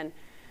night, and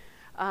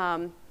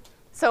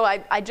so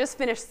I just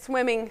finished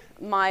swimming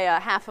my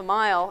half a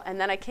mile,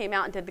 and then I came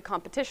out and did the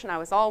competition. I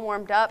was all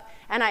warmed up,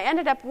 and I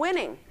ended up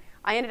winning.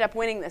 I ended up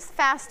winning this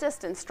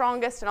fastest and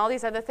strongest and all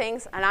these other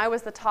things, and I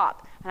was the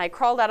top. And I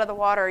crawled out of the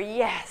water,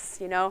 yes,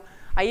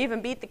 I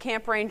even beat the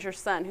camp ranger's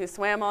son who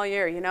swam all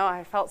year,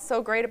 I felt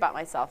so great about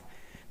myself.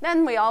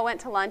 Then we all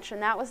went to lunch,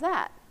 and that was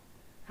that.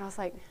 I was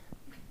like,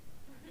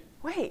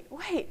 wait,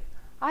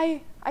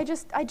 I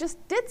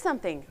just did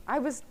something. I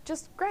was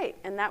just great,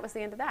 and that was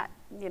the end of that,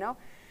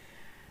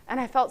 And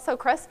I felt so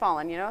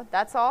crestfallen,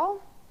 that's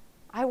all?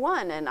 I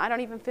won, and I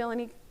don't even feel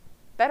any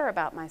better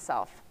about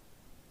myself.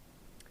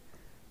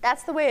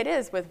 That's the way it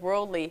is with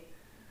worldly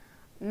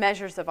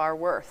measures of our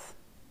worth.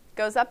 It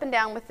goes up and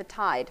down with the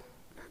tide.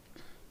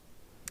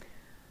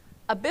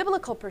 A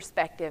biblical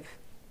perspective,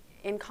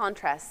 in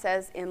contrast,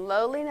 says, in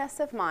lowliness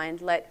of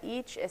mind, let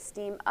each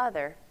esteem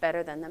other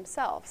better than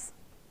themselves.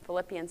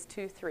 Philippians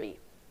 2:3.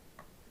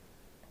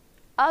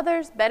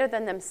 Others better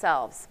than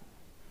themselves.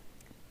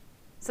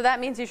 So that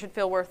means you should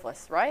feel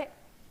worthless, right?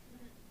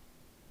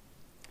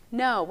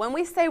 No, when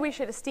we say we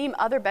should esteem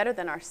other better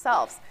than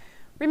ourselves,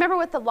 remember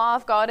what the law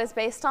of God is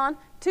based on?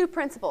 2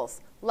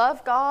 principles.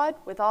 Love God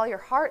with all your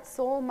heart,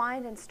 soul,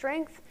 mind, and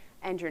strength,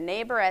 and your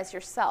neighbor as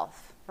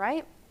yourself,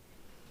 right?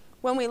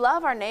 When we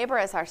love our neighbor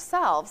as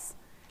ourselves,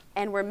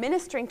 and we're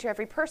ministering to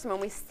every person, when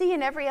we see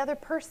in every other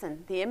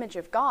person the image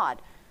of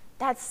God,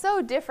 that's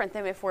so different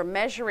than if we're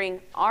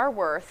measuring our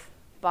worth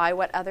by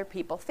what other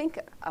people think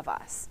of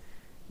us.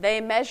 They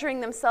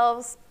measuring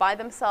themselves by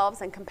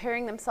themselves and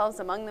comparing themselves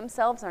among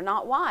themselves are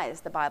not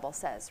wise, the Bible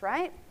says,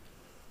 right?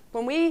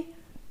 When we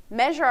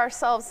measure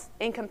ourselves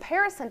in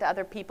comparison to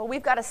other people,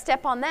 we've got to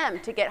step on them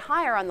to get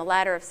higher on the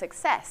ladder of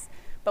success.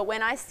 But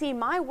when I see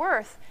my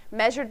worth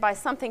measured by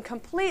something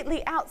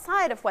completely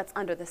outside of what's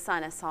under the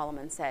sun, as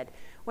Solomon said,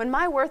 when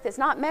my worth is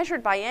not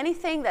measured by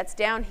anything that's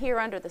down here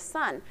under the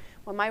sun,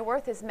 when my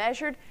worth is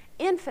measured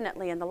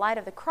infinitely in the light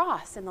of the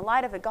cross, in the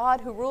light of a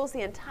God who rules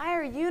the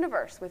entire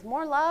universe with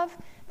more love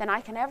than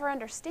I can ever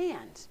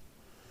understand,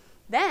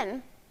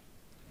 then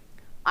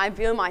I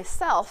view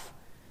myself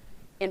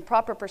in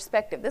proper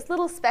perspective. This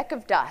little speck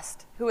of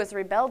dust who has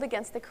rebelled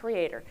against the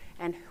Creator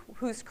and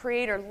whose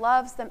Creator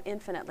loves them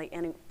infinitely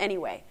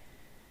anyway.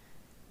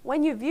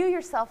 When you view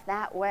yourself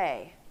that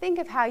way, think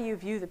of how you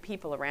view the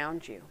people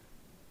around you.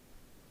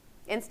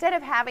 Instead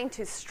of having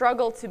to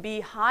struggle to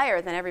be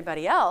higher than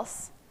everybody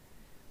else,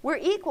 we're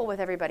equal with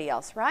everybody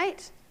else,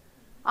 right?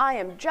 I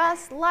am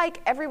just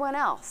like everyone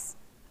else,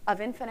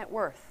 of infinite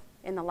worth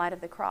in the light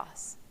of the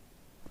cross.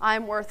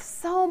 I'm worth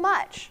so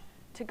much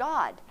to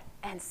God,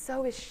 and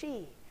so is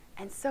she,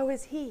 and so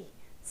is he,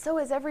 so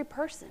is every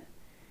person.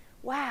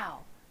 Wow.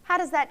 How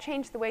does that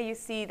change the way you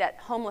see that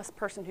homeless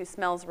person who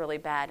smells really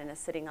bad and is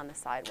sitting on the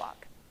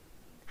sidewalk?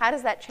 How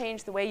does that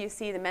change the way you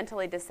see the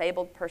mentally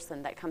disabled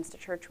person that comes to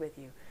church with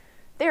you?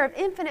 They're of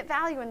infinite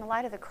value in the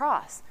light of the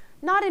cross.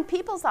 Not in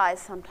people's eyes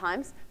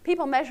sometimes.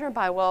 People measure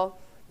by, well,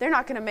 they're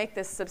not going to make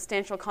this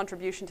substantial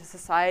contribution to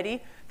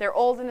society. They're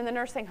old and in the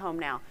nursing home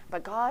now.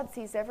 But God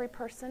sees every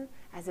person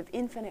as of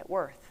infinite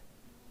worth.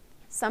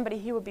 Somebody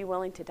he would be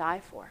willing to die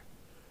for.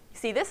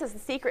 See, this is the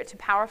secret to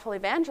powerful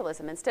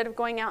evangelism. Instead of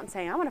going out and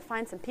saying, I want to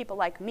find some people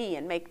like me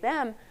and make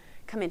them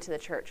come into the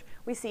church,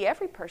 we see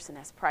every person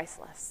as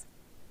priceless.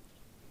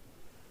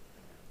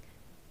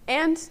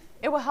 And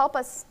it will help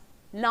us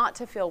not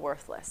to feel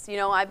worthless. You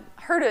know, I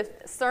heard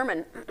a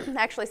sermon,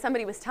 actually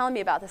somebody was telling me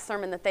about the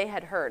sermon that they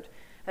had heard,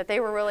 that they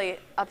were really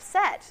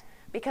upset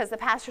because the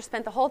pastor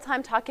spent the whole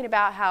time talking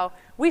about how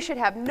we should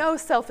have no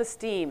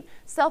self-esteem.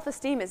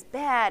 Self-esteem is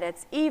bad,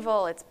 it's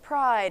evil, it's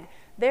pride.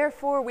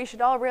 Therefore, we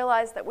should all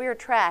realize that we are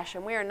trash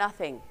and we are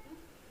nothing.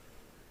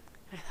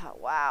 I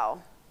thought,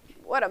 wow,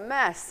 what a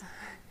mess.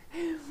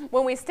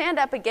 When we stand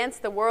up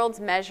against the world's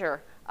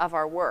measure of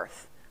our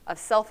worth, of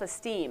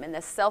self-esteem and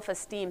this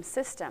self-esteem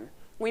system,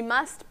 we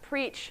must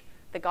preach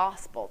the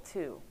gospel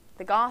too.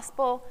 The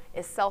gospel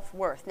is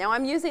self-worth. Now,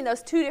 I'm using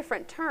those two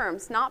different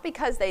terms, not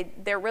because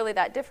they're really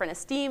that different.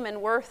 Esteem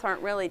and worth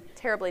aren't really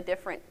terribly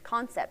different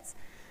concepts.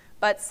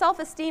 But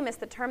self-esteem is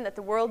the term that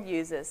the world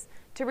uses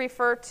to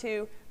refer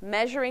to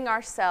measuring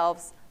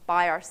ourselves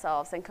by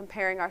ourselves and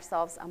comparing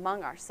ourselves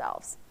among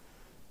ourselves.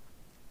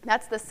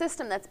 That's the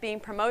system that's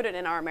being promoted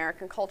in our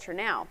American culture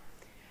now.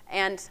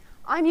 And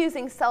I'm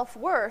using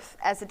self-worth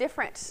as a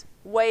different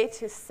way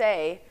to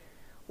say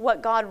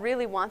what God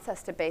really wants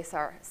us to base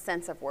our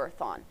sense of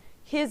worth on,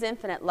 his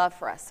infinite love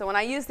for us. So when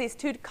I use these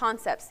two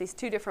concepts, these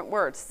two different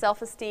words,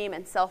 self-esteem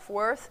and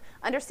self-worth,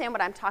 understand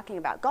what I'm talking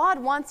about. God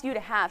wants you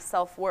to have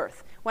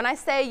self-worth. When I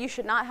say you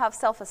should not have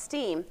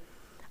self-esteem,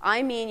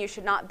 I mean you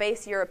should not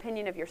base your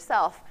opinion of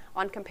yourself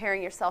on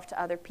comparing yourself to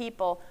other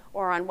people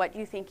or on what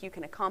you think you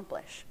can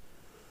accomplish.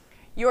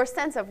 Your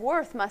sense of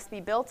worth must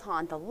be built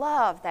on the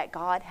love that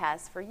God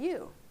has for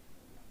you.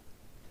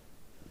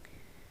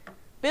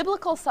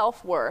 Biblical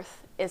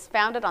self-worth is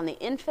founded on the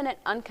infinite,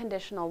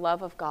 unconditional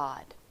love of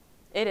God.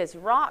 It is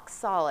rock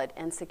solid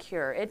and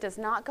secure. It does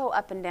not go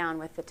up and down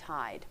with the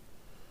tide.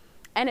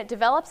 And it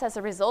develops as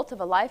a result of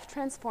a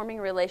life-transforming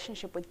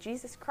relationship with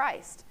Jesus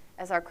Christ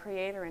as our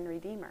Creator and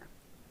Redeemer.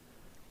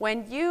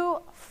 When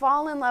you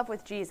fall in love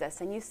with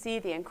Jesus and you see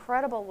the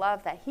incredible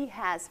love that he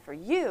has for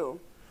you,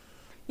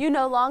 you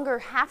no longer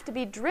have to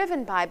be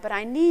driven by, but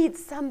I need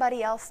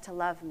somebody else to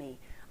love me.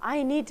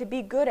 I need to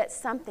be good at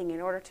something in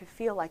order to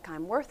feel like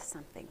I'm worth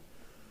something.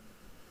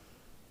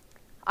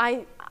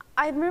 I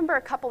remember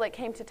a couple that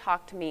came to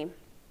talk to me.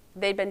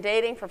 They'd been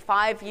dating for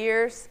 5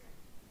 years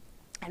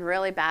and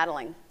really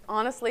battling.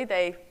 Honestly,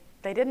 they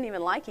didn't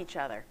even like each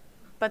other.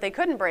 But they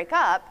couldn't break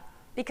up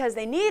because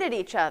they needed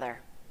each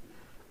other.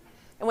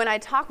 And when I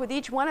talked with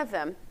each one of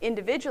them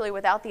individually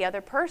without the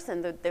other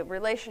person, the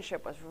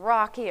relationship was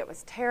rocky, it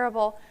was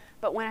terrible.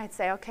 But when I'd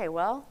say, okay,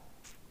 well,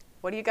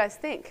 what do you guys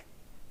think?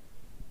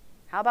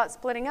 How about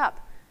splitting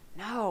up?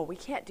 No, we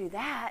can't do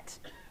that.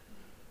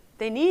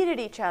 They needed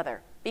each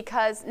other,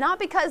 not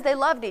because they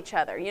loved each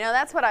other. You know,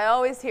 that's what I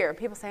always hear.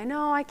 People say,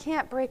 no, I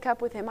can't break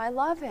up with him. I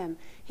love him.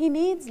 He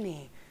needs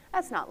me.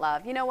 That's not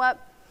love. You know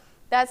what?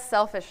 That's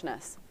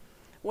selfishness.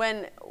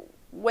 When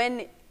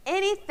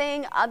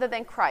anything other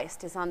than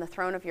Christ is on the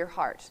throne of your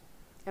heart,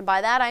 and by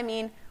that I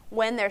mean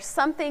when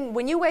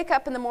you wake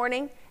up in the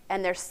morning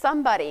and there's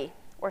somebody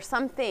or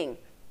something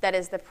that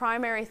is the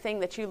primary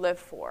thing that you live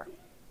for,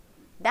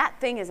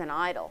 that thing is an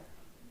idol.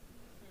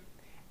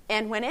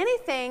 And when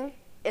anything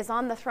is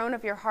on the throne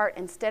of your heart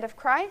instead of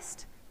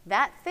Christ,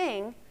 that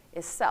thing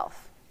is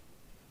self.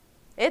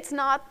 It's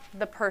not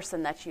the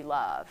person that you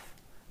love.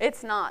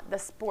 It's not the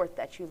sport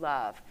that you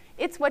love.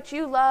 It's what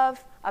you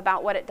love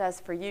about what it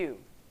does for you.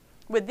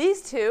 With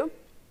these two,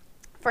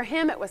 for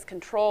him it was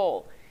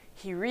control.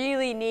 He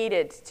really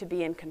needed to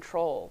be in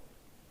control.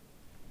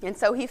 And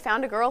so he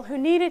found a girl who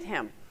needed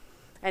him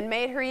and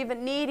made her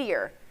even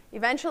needier.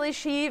 Eventually,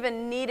 she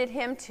even needed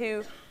him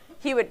to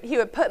he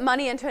would put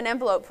money into an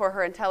envelope for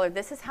her and tell her,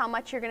 this is how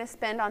much you're going to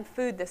spend on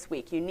food this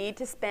week. You need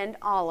to spend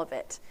all of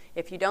it.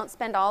 If you don't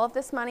spend all of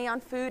this money on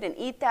food and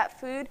eat that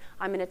food,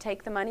 I'm going to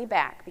take the money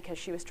back, because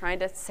she was trying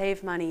to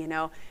save money,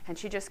 and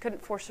she just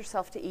couldn't force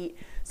herself to eat.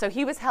 So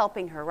he was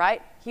helping her,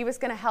 right? He was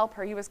going to help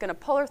her. He was going to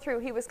pull her through.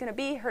 He was going to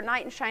be her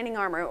knight in shining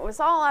armor. It was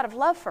all out of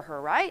love for her,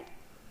 right?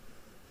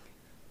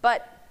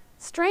 But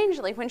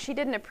strangely, when she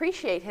didn't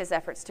appreciate his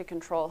efforts to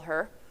control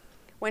her,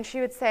 when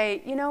she would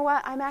say, you know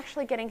what, I'm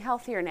actually getting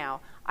healthier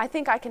now. I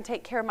think I can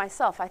take care of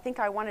myself. I think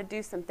I want to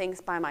do some things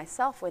by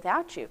myself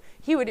without you.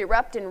 He would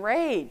erupt in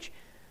rage.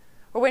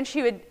 Or when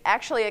she would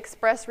actually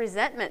express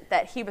resentment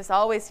that he was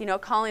always,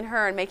 calling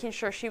her and making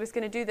sure she was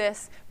going to do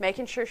this,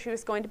 making sure she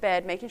was going to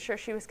bed, making sure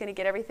she was going to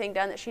get everything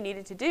done that she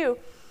needed to do.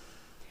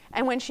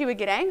 And when she would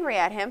get angry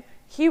at him,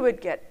 he would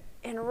get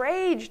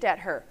enraged at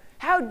her.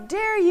 How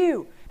dare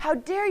you? How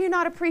dare you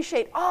not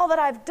appreciate all that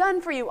I've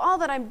done for you, all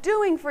that I'm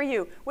doing for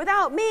you?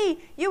 Without me,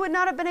 you would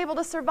not have been able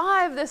to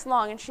survive this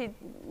long. And she'd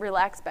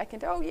relax back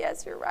into, oh,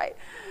 yes, you're right.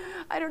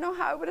 I don't know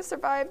how I would have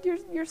survived.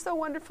 You're so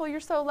wonderful.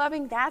 You're so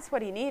loving. That's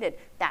what he needed.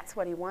 That's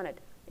what he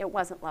wanted. It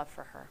wasn't love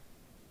for her.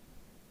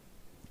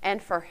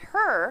 And for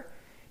her,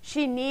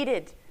 she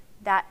needed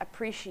that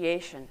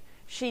appreciation.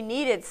 She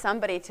needed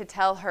somebody to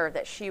tell her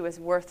that she was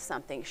worth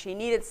something. She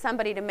needed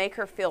somebody to make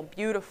her feel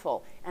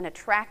beautiful and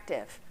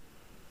attractive.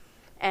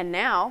 And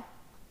now,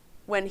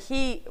 when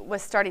he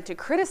was starting to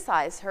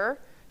criticize her,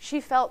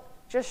 she felt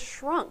just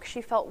shrunk. She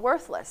felt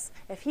worthless.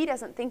 If he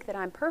doesn't think that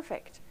I'm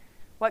perfect,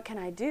 what can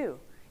I do?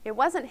 It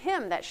wasn't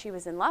him that she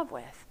was in love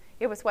with.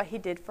 It was what he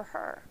did for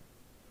her.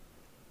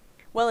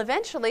 Well,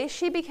 eventually,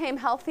 she became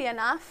healthy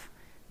enough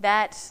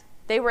that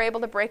they were able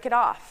to break it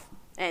off.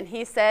 And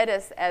he said,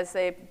 as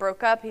they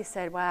broke up, he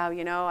said, wow,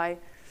 I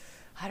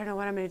don't know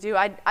what I'm going to do.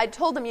 I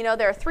told him,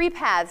 there are 3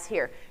 paths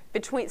here.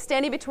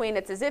 Standing between,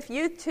 it's as if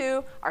you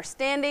two are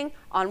standing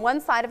on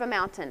one side of a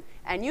mountain,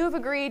 and you have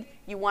agreed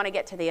you want to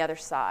get to the other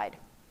side.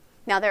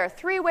 Now, there are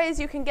 3 ways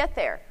you can get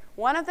there.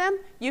 One of them,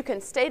 you can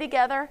stay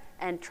together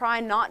and try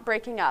not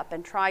breaking up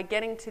and try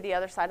getting to the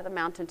other side of the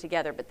mountain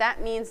together. But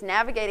that means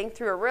navigating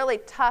through a really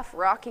tough,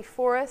 rocky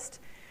forest,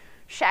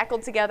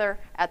 shackled together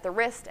at the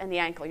wrist and the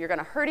ankle. You're going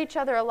to hurt each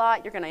other a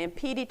lot. You're going to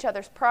impede each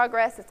other's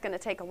progress. It's going to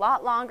take a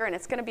lot longer, and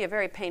it's going to be a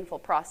very painful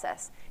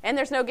process. And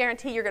there's no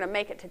guarantee you're going to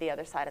make it to the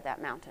other side of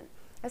that mountain.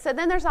 I said,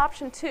 then there's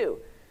option 2.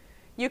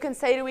 You can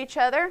say to each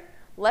other,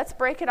 let's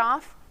break it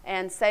off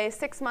and say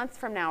 6 months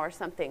from now or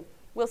something,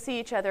 we'll see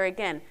each other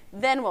again.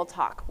 Then we'll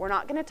talk. We're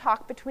not going to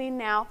talk between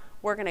now.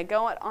 We're going to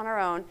go it on our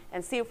own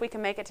and see if we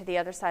can make it to the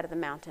other side of the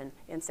mountain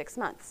in 6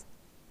 months.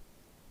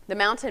 The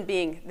mountain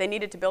being, they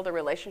needed to build a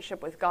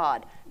relationship with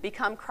God,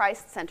 become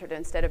Christ-centered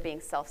instead of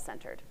being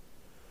self-centered.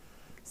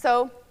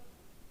 So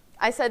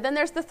I said, then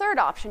there's the third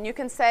option. You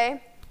can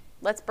say,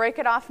 let's break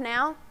it off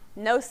now.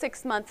 No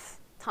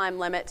 6-month time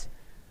limit.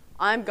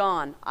 I'm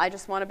gone. I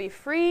just want to be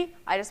free.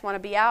 I just want to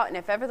be out. And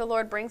if ever the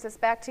Lord brings us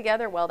back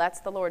together, well,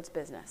 that's the Lord's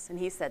business. And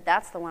he said,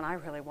 that's the one I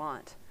really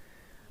want.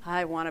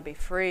 I want to be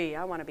free.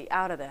 I want to be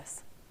out of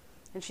this.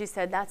 And she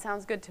said, that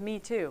sounds good to me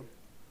too.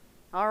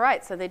 All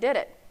right, so they did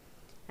it.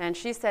 And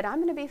she said, I'm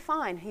going to be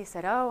fine. He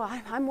said, oh,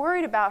 I'm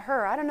worried about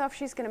her. I don't know if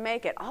she's going to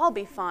make it. I'll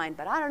be fine,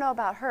 but I don't know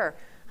about her.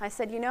 I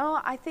said,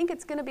 I think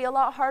it's going to be a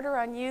lot harder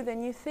on you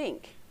than you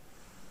think.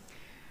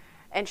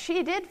 And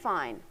she did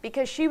fine,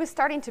 because she was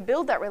starting to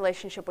build that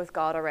relationship with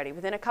God already.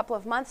 Within a couple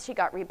of months, she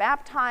got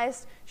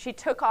rebaptized. She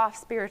took off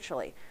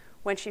spiritually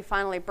when she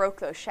finally broke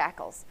those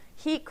shackles.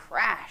 He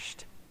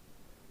crashed.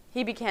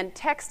 He began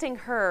texting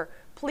her,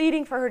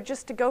 pleading for her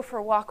just to go for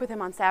a walk with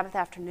him on Sabbath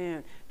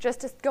afternoon,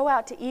 just to go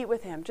out to eat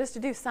with him, just to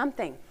do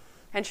something.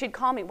 And she'd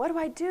call me, what do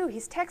I do?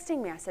 He's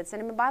texting me. I said,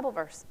 send him a Bible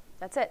verse.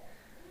 That's it.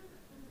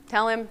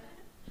 Tell him,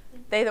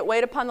 they that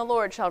wait upon the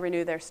Lord shall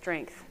renew their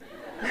strength.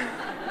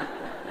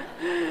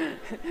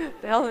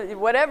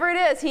 Whatever it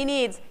is he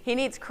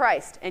needs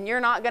Christ, and you're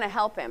not going to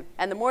help him.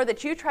 And the more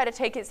that you try to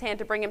take his hand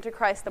to bring him to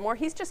Christ, the more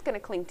he's just going to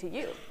cling to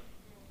you.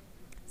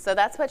 So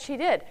that's what she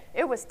did.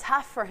 It was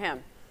tough for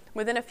him.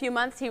 Within a few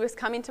months, he was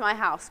coming to my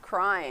house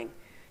crying.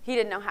 He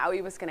didn't know how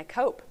he was going to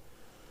cope.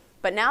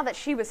 But now that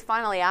she was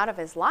finally out of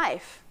his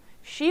life,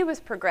 she was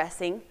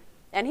progressing,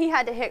 and he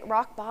had to hit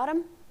rock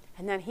bottom,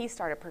 and then he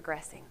started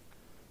progressing.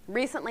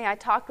 Recently, I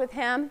talked with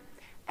him,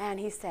 and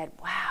he said,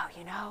 wow,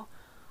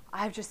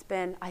 I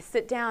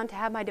sit down to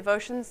have my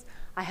devotions.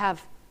 I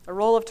have a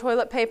roll of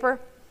toilet paper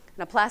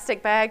and a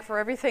plastic bag for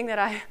everything that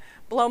I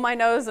blow my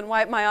nose and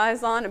wipe my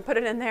eyes on and put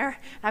it in there.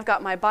 I've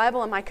got my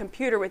Bible and my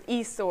computer with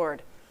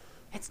e-sword.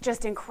 It's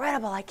just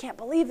incredible. I can't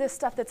believe this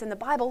stuff that's in the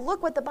Bible.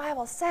 Look what the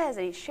Bible says.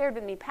 And he shared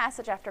with me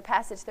passage after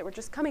passage that were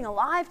just coming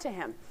alive to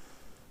him.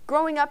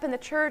 Growing up in the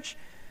church,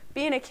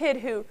 being a kid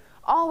who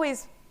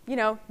always,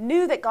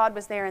 knew that God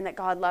was there and that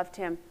God loved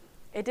him,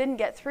 it didn't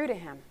get through to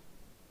him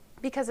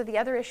because of the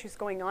other issues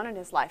going on in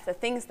his life, the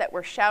things that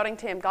were shouting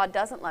to him, God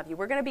doesn't love you.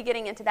 We're going to be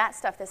getting into that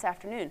stuff this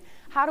afternoon.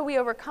 How do we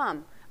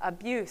overcome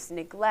abuse,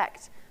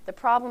 neglect, the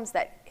problems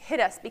that hit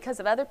us because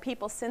of other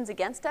people's sins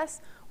against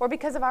us or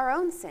because of our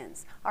own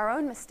sins, our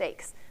own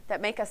mistakes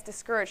that make us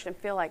discouraged and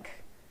feel like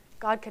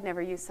God could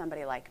never use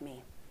somebody like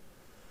me.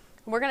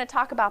 And we're going to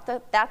talk about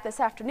that this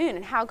afternoon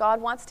and how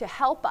God wants to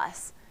help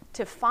us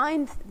to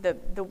find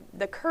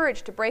the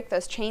courage to break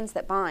those chains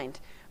that bind.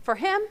 For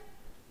him,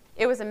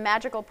 it was a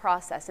magical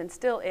process and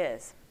still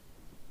is.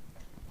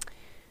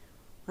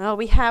 Well,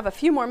 we have a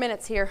few more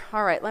minutes here.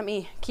 All right, let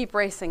me keep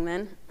racing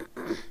then.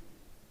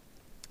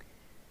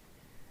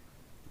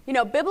 You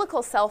know,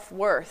 biblical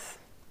self-worth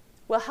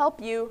will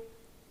help you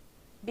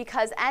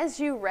because as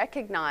you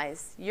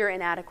recognize your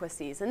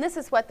inadequacies, and this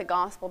is what the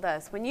gospel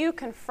does, when you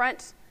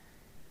confront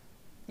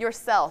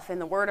yourself in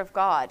the Word of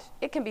God,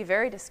 it can be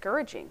very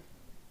discouraging.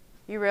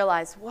 You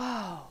realize,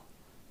 whoa,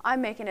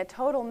 I'm making a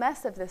total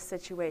mess of this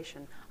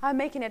situation. I'm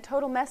making a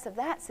total mess of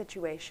that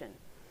situation.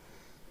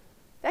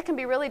 That can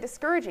be really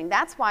discouraging.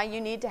 That's why you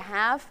need to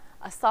have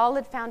a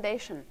solid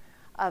foundation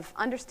of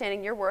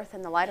understanding your worth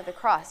in the light of the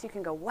cross. You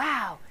can go,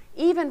 wow,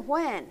 even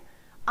when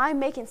I'm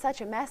making such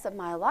a mess of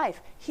my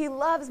life, he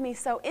loves me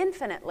so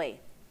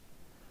infinitely.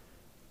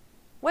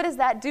 What does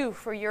that do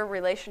for your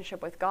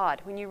relationship with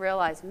God when you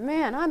realize,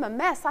 man, I'm a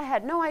mess. I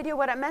had no idea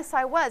what a mess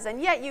I was,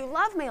 and yet you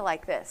love me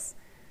like this?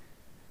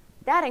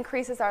 That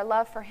increases our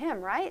love for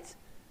him, right?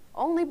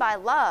 Only by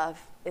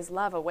love is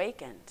love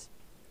awakened.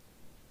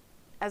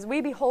 As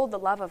we behold the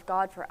love of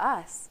God for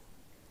us,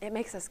 it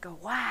makes us go,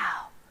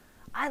 wow,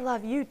 I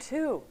love you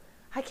too.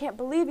 I can't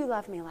believe you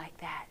love me like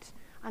that.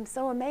 I'm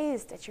so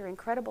amazed at your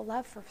incredible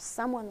love for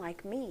someone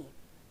like me.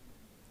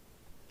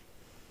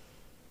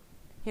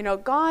 You know,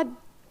 God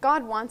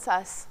wants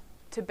us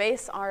to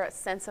base our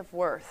sense of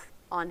worth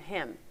on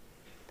him.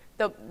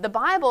 The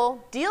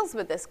Bible deals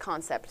with this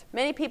concept.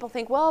 Many people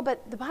think, well,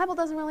 but the Bible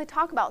doesn't really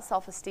talk about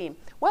self-esteem.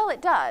 Well,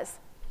 it does.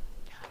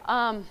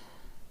 If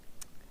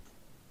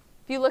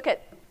you look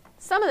at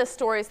some of the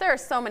stories, there are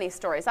so many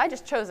stories. I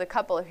just chose a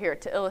couple here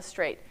to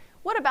illustrate.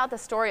 What about the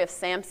story of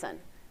Samson?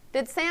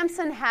 Did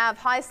Samson have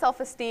high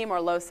self-esteem or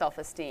low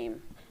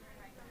self-esteem?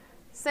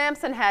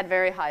 Samson had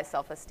very high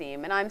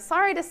self-esteem. And I'm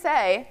sorry to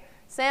say,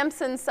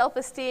 Samson's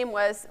self-esteem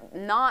was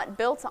not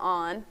built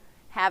on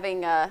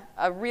having a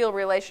real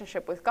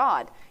relationship with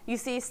God. You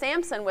see,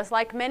 Samson was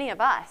like many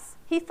of us.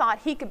 He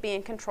thought he could be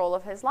in control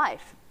of his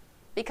life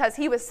because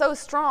he was so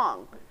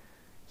strong.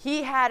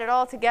 He had it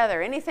all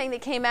together. Anything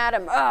that came at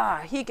him,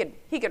 he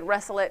could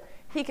wrestle it.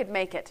 He could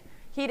make it.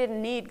 He didn't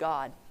need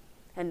God.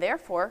 And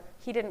therefore,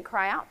 he didn't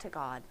cry out to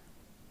God.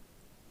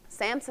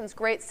 Samson's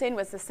great sin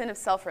was the sin of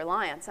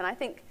self-reliance. And I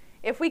think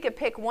if we could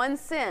pick one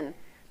sin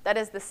that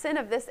is the sin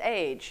of this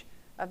age,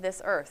 of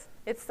this earth,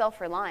 it's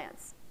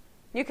self-reliance.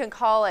 You can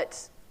call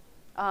it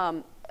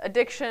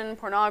addiction,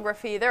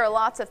 pornography. There are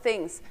lots of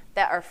things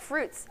that are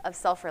fruits of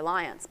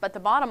self-reliance. But the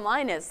bottom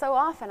line is, so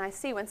often I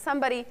see when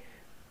somebody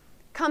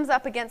comes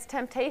up against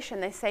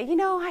temptation, they say, you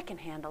know, I can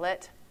handle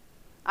it.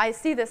 I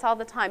see this all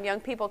the time. Young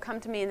people come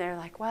to me and they're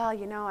like, well,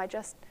 you know,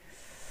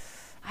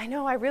 I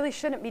know I really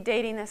shouldn't be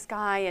dating this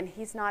guy and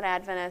he's not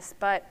Adventist,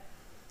 but,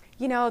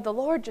 you know, the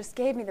Lord just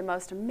gave me the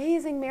most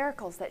amazing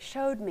miracles that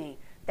showed me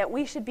that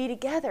we should be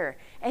together.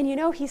 And, you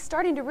know, he's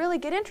starting to really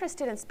get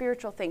interested in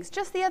spiritual things.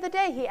 Just the other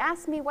day, he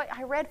asked me what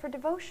I read for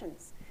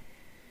devotions.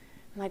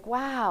 I'm like,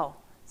 wow,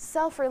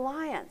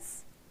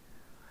 self-reliance.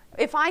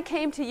 If I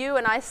came to you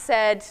and I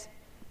said,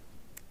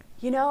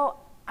 you know,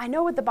 I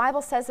know what the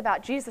Bible says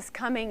about Jesus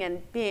coming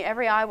and being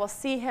every eye will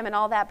see him and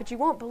all that, but you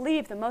won't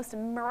believe the most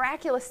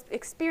miraculous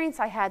experience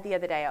I had the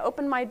other day. I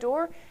opened my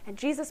door and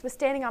Jesus was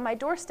standing on my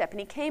doorstep and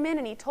he came in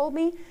and he told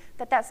me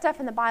that stuff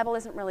in the Bible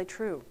isn't really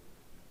true,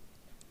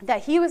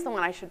 that he was the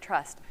one I should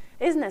trust.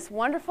 Isn't this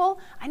wonderful?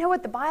 I know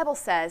what the Bible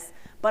says,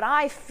 but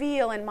I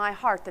feel in my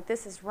heart that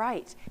this is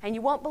right. And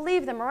you won't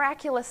believe the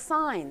miraculous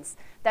signs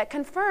that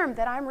confirm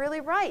that I'm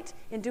really right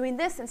in doing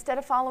this instead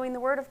of following the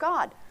Word of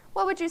God.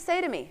 What would you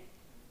say to me?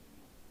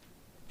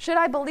 Should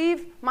I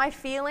believe my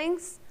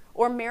feelings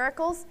or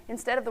miracles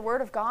instead of the Word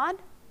of God?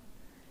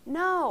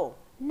 No,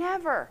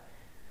 never.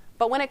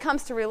 But when it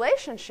comes to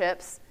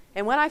relationships,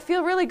 and when I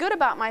feel really good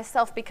about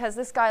myself because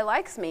this guy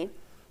likes me,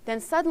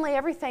 then suddenly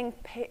everything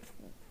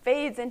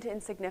fades into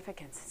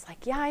insignificance. It's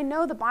like, yeah, I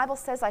know the Bible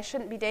says I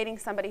shouldn't be dating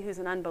somebody who's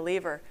an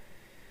unbeliever,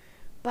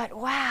 but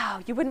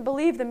wow, you wouldn't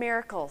believe the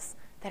miracles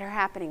that are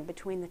happening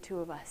between the two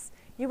of us.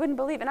 You wouldn't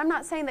believe. And I'm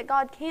not saying that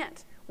God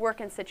can't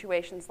work in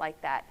situations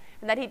like that,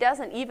 and that he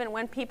doesn't, even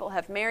when people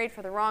have married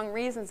for the wrong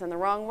reasons and the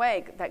wrong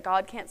way, that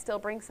God can't still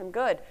bring some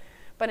good.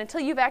 But until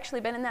you've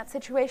actually been in that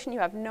situation, you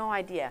have no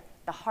idea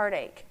the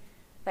heartache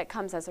that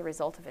comes as a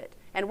result of it,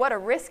 and what a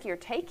risk you're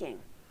taking.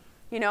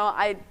 You know,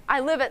 I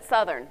live at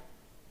Southern,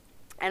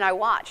 and I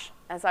watch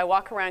as I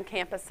walk around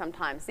campus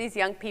sometimes. These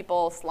young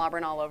people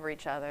slobbering all over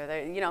each other.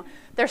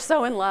 They're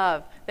so in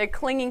love. They're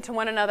clinging to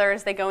one another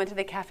as they go into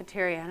the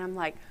cafeteria. And I'm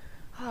like,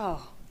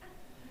 oh,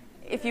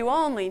 if you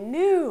only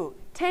knew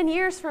 10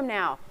 years from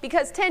now.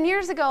 Because 10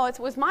 years ago, it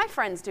was my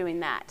friends doing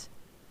that.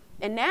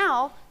 And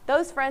now,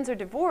 those friends are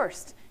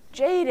divorced,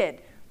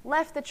 jaded,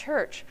 left the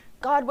church,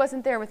 God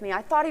wasn't there with me.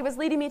 I thought he was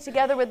leading me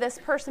together with this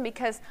person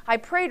because I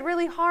prayed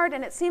really hard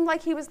and it seemed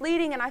like he was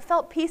leading and I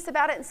felt peace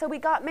about it, and so we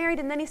got married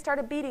and then he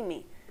started beating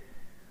me.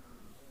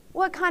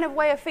 What kind of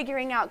way of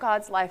figuring out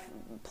God's life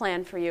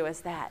plan for you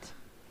is that?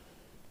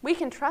 We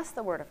can trust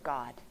the Word of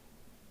God.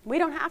 We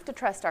don't have to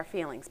trust our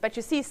feelings. But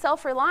you see,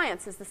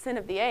 self-reliance is the sin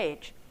of the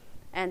age.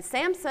 And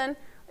Samson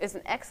is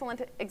an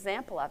excellent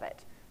example of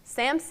it.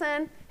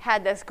 Samson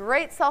had this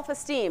great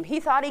self-esteem. He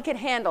thought he could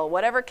handle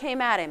whatever came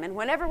at him. And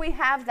whenever we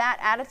have that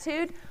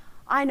attitude,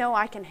 I know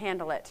I can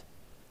handle it.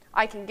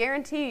 I can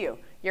guarantee you,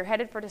 you're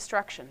headed for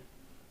destruction.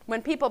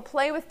 When people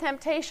play with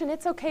temptation,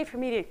 it's okay for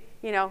me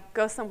to,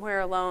 go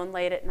somewhere alone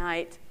late at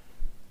night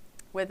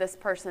with this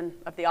person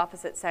of the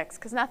opposite sex,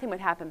 because nothing would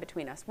happen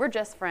between us. We're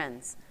just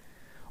friends.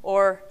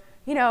 Or,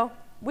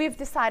 we've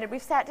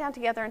sat down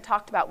together and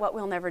talked about what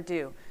we'll never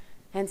do.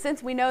 And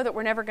since we know that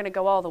we're never going to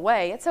go all the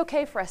way, it's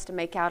okay for us to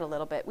make out a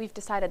little bit. We've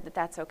decided that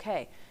that's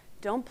okay.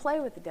 Don't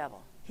play with the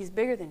devil. He's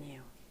bigger than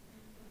you.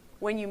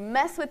 When you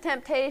mess with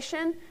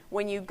temptation,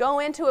 when you go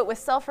into it with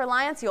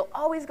self-reliance, you'll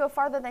always go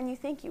farther than you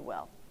think you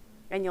will.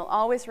 And you'll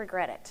always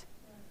regret it.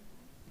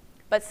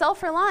 But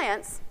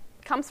self-reliance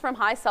comes from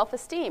high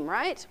self-esteem,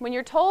 right? When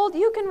you're told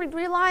you can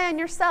rely on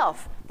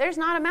yourself. There's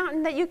not a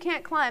mountain that you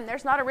can't climb.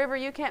 There's not a river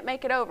you can't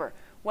make it over.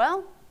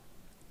 Well,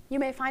 you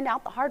may find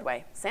out the hard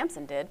way.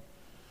 Samson did.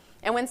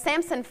 And when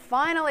Samson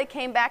finally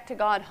came back to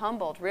God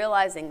humbled,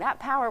 realizing that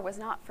power was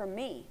not from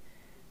me,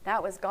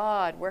 that was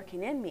God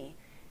working in me.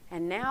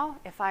 And now,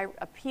 if I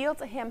appeal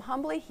to him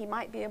humbly, he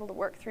might be able to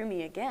work through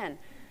me again.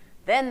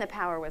 Then the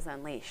power was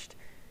unleashed.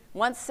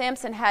 Once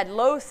Samson had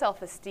low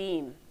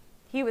self-esteem,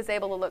 he was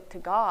able to look to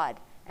God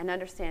and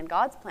understand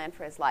God's plan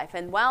for his life.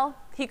 And while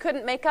he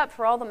couldn't make up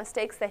for all the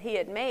mistakes that he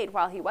had made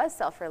while he was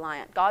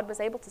self-reliant, God was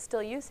able to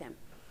still use him.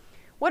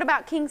 What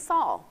about King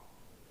Saul?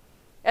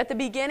 At the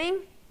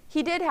beginning,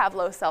 he did have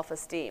low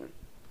self-esteem.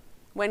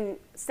 When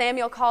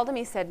Samuel called him,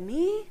 he said,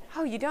 "Me?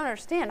 Oh, you don't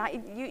understand.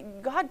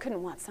 God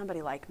couldn't want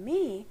somebody like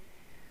me.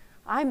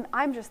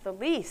 I'm just the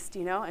least,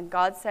 And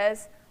God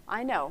says,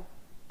 "I know,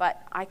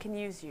 but I can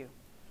use you."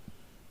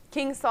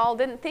 King Saul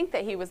didn't think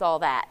that he was all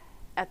that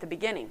at the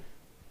beginning.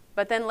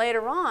 But then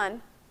later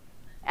on,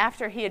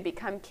 after he had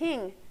become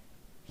king,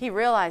 he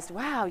realized,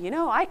 wow,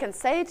 I can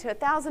say to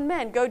 1,000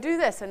 men, go do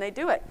this, and they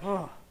do it.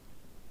 Oh,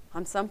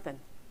 I'm something.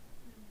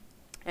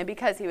 And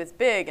because he was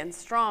big and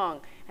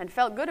strong and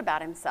felt good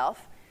about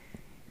himself,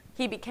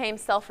 he became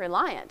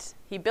self-reliant.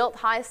 He built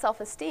high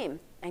self-esteem,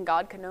 and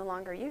God could no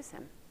longer use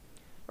him.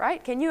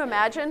 Right? Can you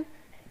imagine?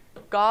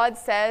 God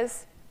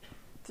says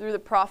through the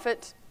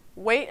prophet,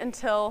 wait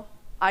until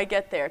I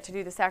get there to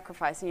do the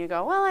sacrifice. And you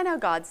go, well, I know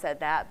God said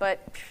that, but,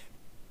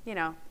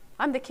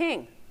 I'm the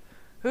king.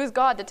 Who's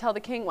God to tell the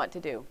king what to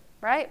do,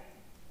 right?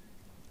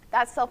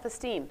 That's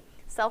self-esteem,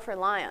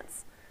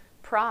 self-reliance,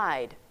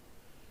 pride.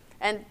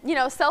 And,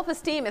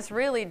 self-esteem is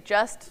really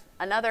just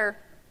another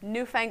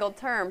newfangled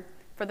term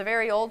for the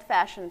very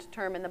old-fashioned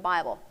term in the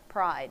Bible,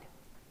 pride.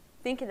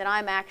 Thinking that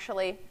I'm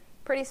actually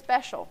pretty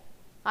special.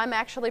 I'm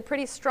actually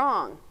pretty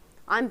strong.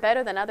 I'm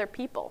better than other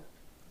people.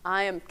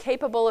 I am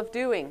capable of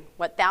doing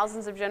what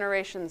thousands of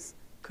generations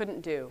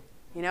couldn't do.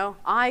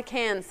 I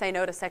can say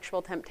no to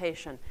sexual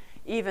temptation,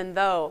 even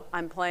though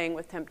I'm playing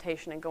with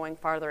temptation and going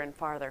farther and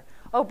farther.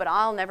 Oh, but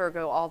I'll never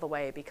go all the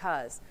way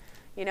because,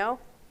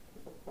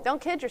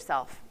 don't kid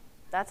yourself.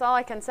 That's all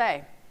I can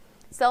say.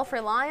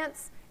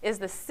 Self-reliance is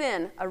the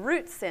sin, a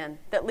root sin,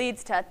 that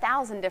leads to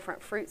 1,000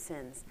 different fruit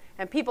sins.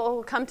 And people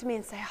will come to me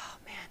and say, oh,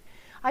 man,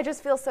 I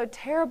just feel so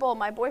terrible.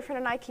 My boyfriend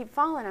and I keep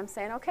falling. I'm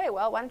saying, okay,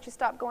 well, why don't you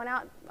stop going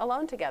out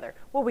alone together?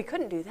 Well, we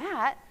couldn't do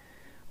that.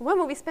 When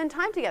will we spend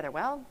time together?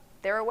 Well,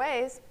 there are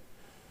ways.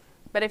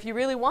 But if you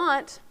really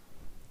want,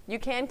 you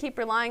can keep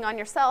relying on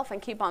yourself and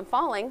keep on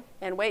falling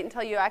and wait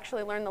until you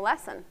actually learn the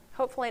lesson.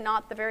 Hopefully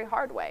not the very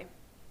hard way.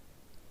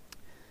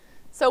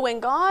 So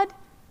when God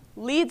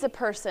leads a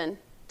person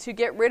to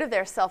get rid of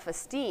their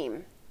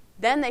self-esteem,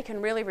 then they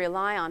can really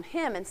rely on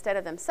him instead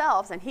of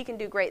themselves, and he can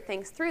do great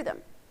things through them.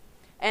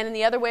 And in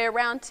the other way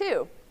around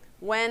too,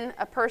 when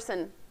a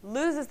person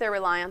loses their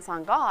reliance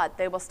on God,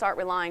 they will start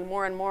relying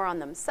more and more on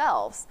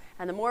themselves.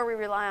 And the more we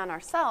rely on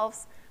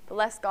ourselves, the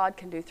less God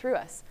can do through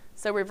us.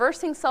 So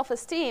reversing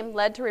self-esteem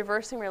led to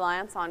reversing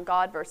reliance on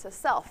God versus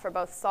self for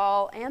both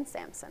Saul and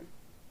Samson.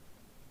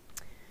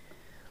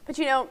 But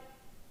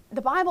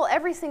the Bible,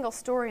 every single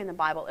story in the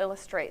Bible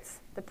illustrates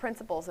the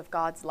principles of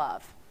God's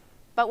love.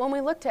 But when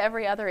we look to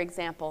every other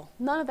example,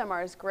 none of them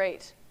are as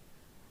great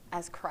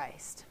as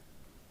Christ.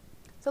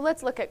 So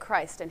let's look at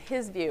Christ and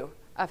his view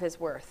of his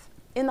worth.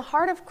 In the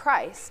heart of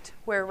Christ,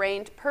 where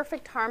reigned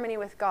perfect harmony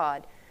with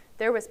God,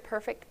 there was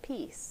perfect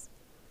peace.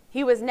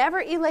 He was never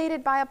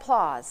elated by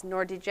applause,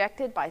 nor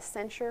dejected by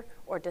censure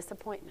or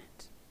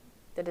disappointment.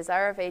 The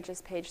Desire of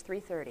Ages, page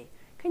 330.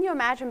 Can you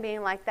imagine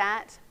being like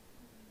that?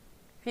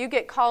 If you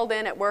get called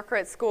in at work or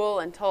at school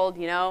and told,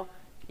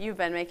 you've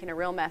been making a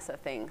real mess of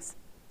things.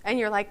 And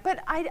you're like,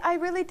 but I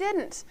really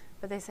didn't.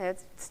 But they say,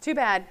 it's too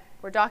bad.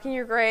 We're docking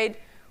your grade.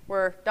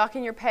 We're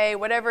docking your pay.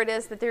 Whatever it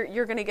is that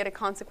you're going to get a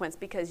consequence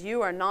because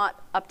you are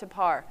not up to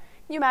par.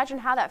 Can you imagine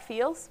how that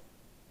feels?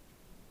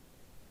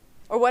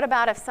 Or what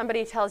about if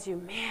somebody tells you,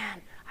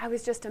 man, I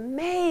was just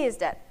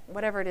amazed at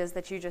whatever it is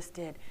that you just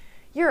did.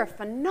 You're a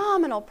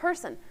phenomenal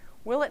person.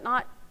 Will it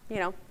not,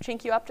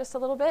 chink you up just a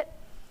little bit?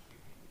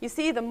 You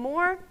see, the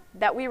more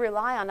that we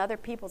rely on other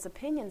people's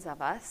opinions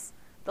of us,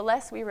 the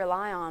less we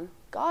rely on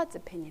God's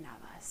opinion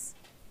of us.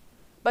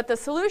 But the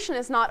solution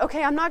is not,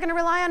 okay, I'm not going to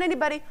rely on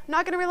anybody. I'm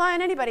not going to rely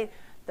on anybody.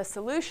 The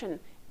solution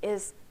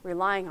is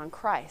relying on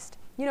Christ.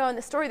 In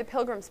the story of the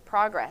Pilgrim's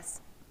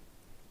Progress,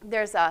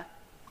 there's a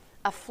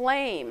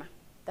flame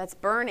that's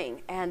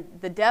burning, and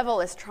the devil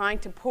is trying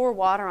to pour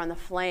water on the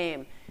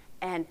flame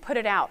and put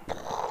it out.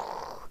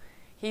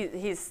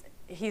 He's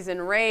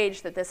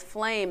enraged that this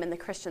flame in the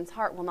Christian's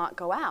heart will not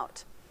go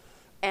out.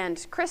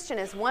 And Christian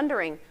is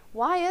wondering,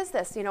 why is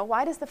this?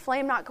 Why does the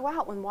flame not go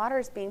out when water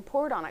is being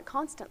poured on it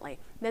constantly?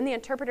 Then the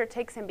interpreter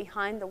takes him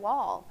behind the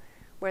wall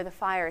where the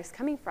fire is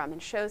coming from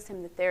and shows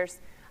him that there's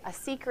a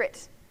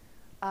secret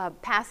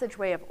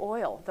passageway of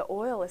oil. The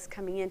oil is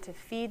coming in to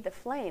feed the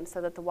flame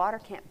so that the water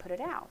can't put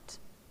it out.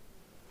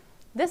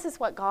 This is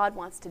what God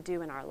wants to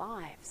do in our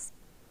lives.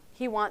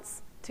 He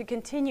wants to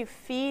continue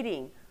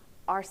feeding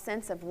our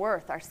sense of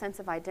worth, our sense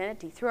of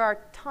identity through our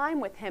time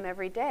with Him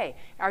every day,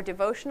 our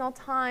devotional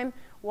time,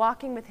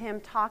 walking with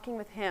Him, talking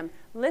with Him,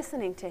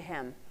 listening to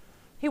Him.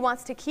 He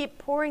wants to keep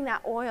pouring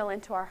that oil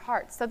into our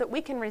hearts so that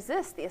we can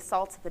resist the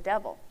assaults of the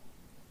devil.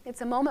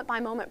 It's a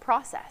moment-by-moment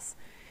process.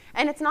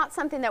 And it's not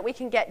something that we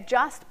can get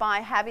just by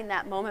having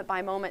that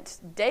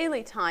moment-by-moment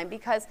daily time,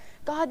 because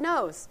God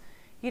knows.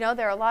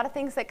 There are a lot of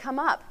things that come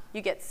up.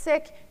 You get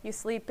sick, you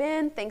sleep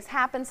in, things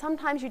happen.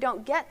 Sometimes you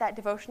don't get that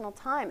devotional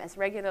time as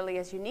regularly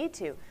as you need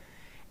to.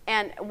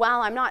 And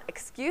while I'm not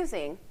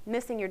excusing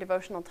missing your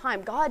devotional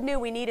time, God knew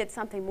we needed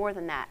something more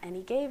than that, and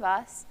He gave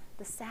us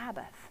the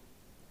Sabbath.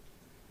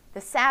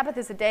 The Sabbath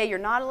is a day you're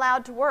not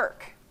allowed to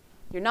work.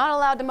 You're not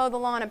allowed to mow the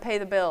lawn and pay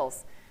the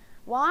bills.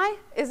 Why?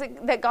 Is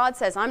it that God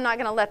says, I'm not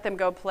going to let them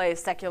go play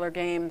secular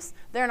games.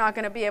 They're not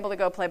going to be able to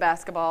go play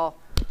basketball.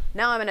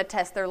 Now I'm going to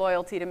test their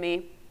loyalty to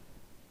me.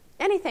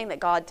 Anything that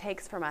God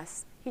takes from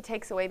us, He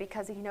takes away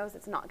because He knows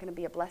it's not going to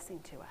be a blessing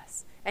to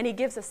us. And He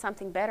gives us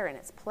something better in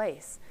its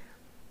place.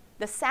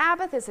 The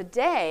Sabbath is a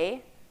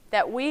day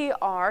that we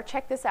are,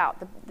 check this out,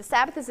 the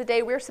Sabbath is a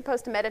day we're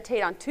supposed to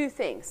meditate on two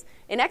things.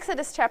 In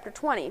Exodus chapter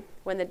 20,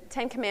 when the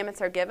Ten Commandments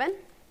are given,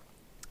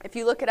 if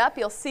you look it up,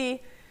 you'll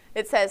see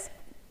it says,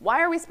 why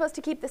are we supposed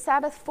to keep the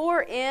Sabbath?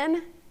 For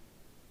in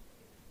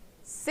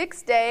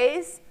 6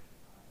 days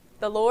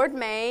the Lord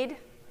made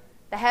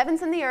the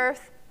heavens and the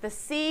earth, the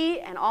sea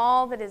and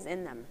all that is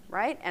in them,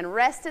 right? And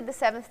rested the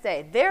seventh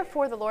day.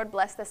 Therefore the Lord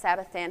blessed the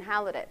Sabbath day and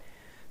hallowed it.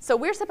 So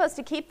we're supposed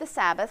to keep the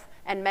Sabbath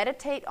and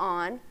meditate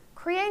on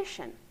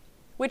creation,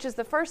 which is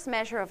the first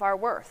measure of our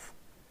worth.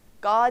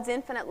 God's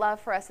infinite love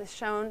for us is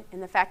shown in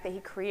the fact that He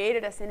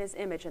created us in His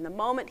image. And the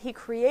moment He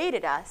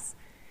created us,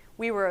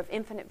 we were of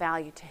infinite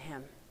value to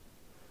Him.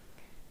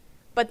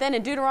 But then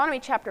in Deuteronomy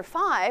chapter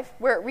 5,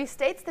 where it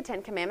restates the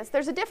Ten Commandments,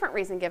 there's a different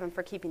reason given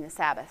for keeping the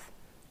Sabbath.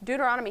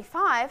 Deuteronomy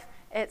 5,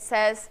 it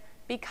says,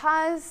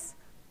 because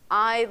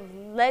I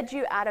led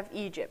you out of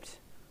Egypt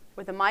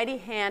with a mighty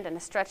hand and a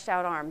stretched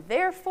out arm.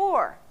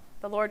 Therefore,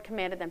 the Lord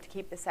commanded them to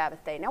keep the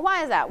Sabbath day. Now,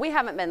 why is that? We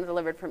haven't been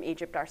delivered from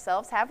Egypt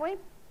ourselves, have we?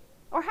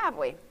 Or have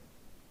we?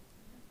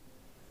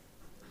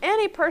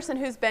 Any person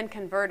who's been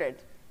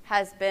converted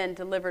has been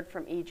delivered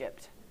from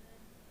Egypt.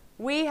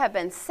 We have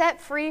been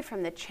set free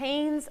from the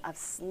chains of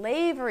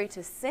slavery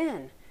to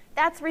sin.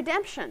 That's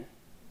redemption.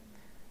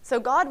 So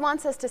God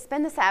wants us to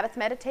spend the Sabbath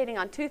meditating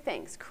on two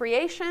things,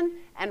 creation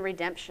and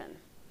redemption,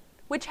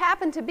 which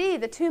happen to be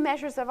the two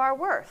measures of our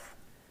worth.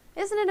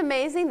 Isn't it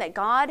amazing that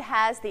God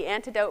has the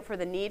antidote for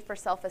the need for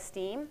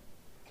self-esteem?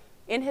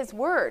 In His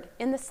Word,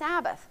 in the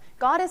Sabbath,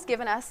 God has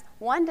given us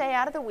one day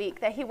out of the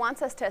week that He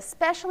wants us to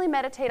especially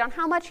meditate on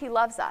how much He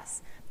loves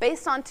us,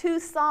 based on two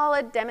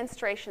solid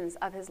demonstrations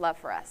of His love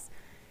for us.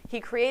 He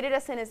created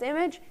us in His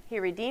image. He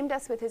redeemed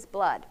us with His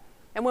blood.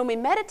 And when we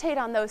meditate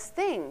on those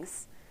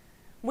things,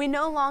 we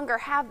no longer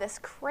have this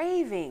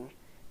craving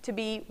to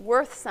be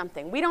worth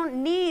something. We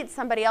don't need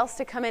somebody else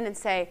to come in and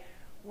say,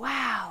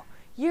 wow,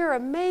 you're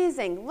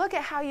amazing. Look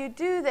at how you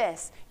do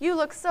this. You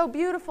look so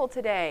beautiful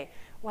today.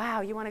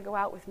 Wow, you want to go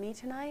out with me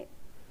tonight?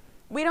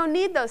 We don't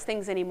need those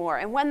things anymore.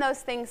 And when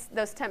those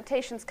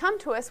temptations come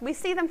to us, we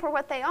see them for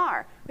what they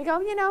are. We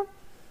go,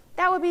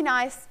 that would be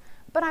nice,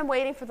 but I'm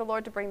waiting for the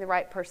Lord to bring the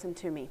right person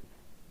to me.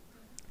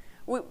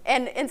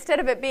 And instead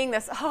of it being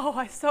this,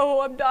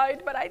 I'm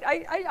dying, but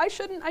I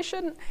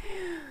shouldn't.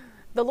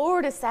 The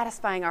Lord is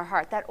satisfying our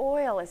heart. That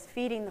oil is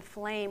feeding the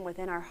flame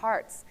within our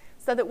hearts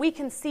so that we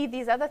can see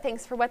these other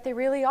things for what they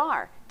really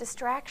are,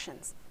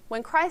 distractions.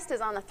 When Christ is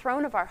on the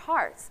throne of our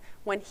hearts,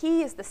 when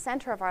He is the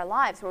center of our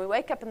lives, when we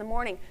wake up in the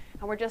morning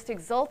and we're just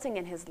exulting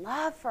in His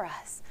love for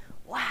us.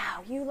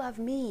 Wow, you love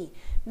me.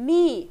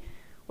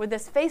 With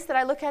this face that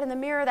I look at in the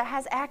mirror that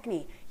has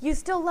acne. You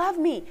still love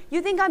me.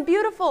 You think I'm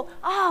beautiful.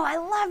 Oh, I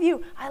love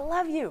you. I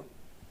love you.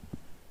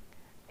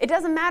 It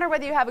doesn't matter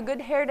whether you have a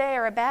good hair day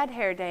or a bad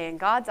hair day in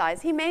God's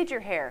eyes. He made your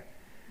hair.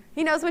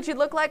 He knows what you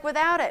look like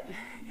without it.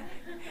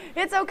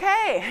 It's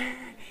okay.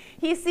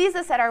 He sees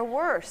us at our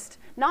worst,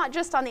 not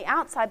just on the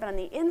outside, but on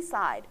the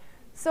inside.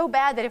 So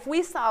bad that if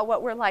we saw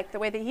what we're like the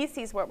way that he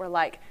sees what we're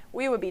like,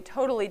 we would be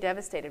totally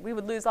devastated. We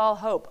would lose all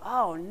hope.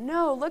 Oh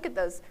no, look at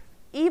those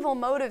evil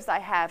motives I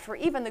have for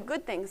even the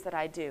good things that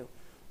I do.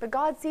 But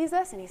God sees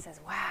us and he says,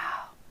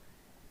 wow,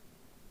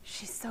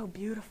 she's so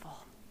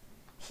beautiful.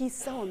 He's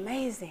so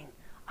amazing.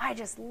 I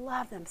just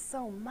love them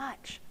so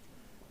much.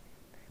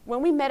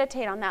 When we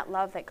meditate on that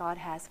love that God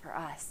has for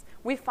us,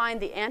 we find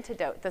the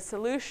antidote, the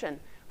solution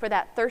for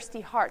that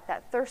thirsty heart,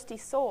 that thirsty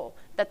soul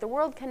that the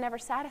world can never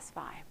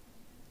satisfy.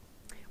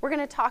 We're going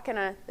to talk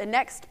in the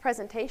next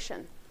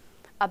presentation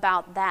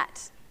about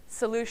that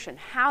solution.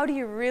 How do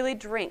you really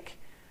drink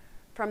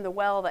from the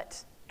well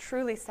that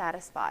truly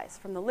satisfies,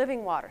 from the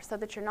living water, so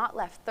that you're not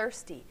left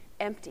thirsty,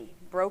 empty,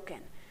 broken?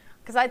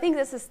 Because I think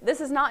this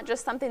is not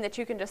just something that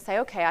you can just say,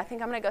 okay, I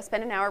think I'm going to go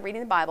spend an hour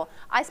reading the Bible.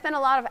 I spent a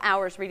lot of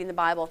hours reading the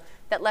Bible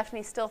that left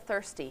me still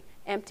thirsty,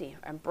 empty,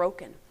 and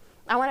broken.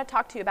 I want to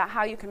talk to you about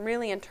how you can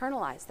really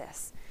internalize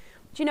this.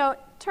 But you know,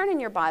 turn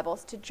in your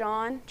Bibles to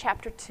John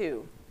chapter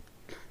 2.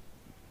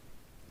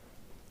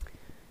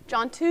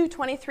 John 2,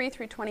 23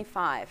 through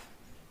 25.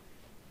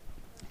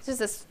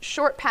 This is a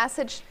short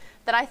passage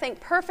that I think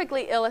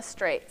perfectly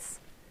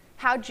illustrates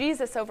how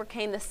Jesus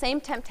overcame the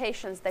same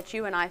temptations that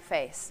you and I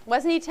face.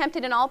 Wasn't he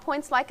tempted in all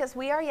points like as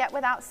we are, yet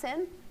without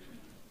sin?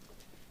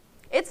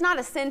 It's not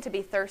a sin to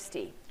be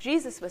thirsty.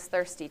 Jesus was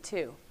thirsty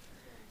too.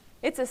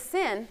 It's a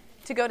sin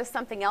to go to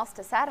something else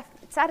to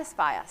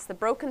satisfy us, the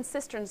broken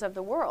cisterns of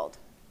the world.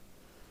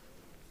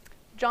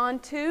 John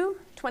 2,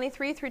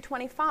 23 through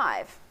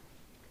 25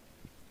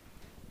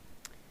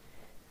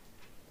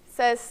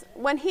 says,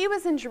 when he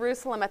was in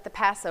Jerusalem at the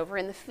Passover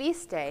in the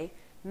feast day,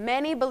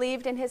 many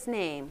believed in his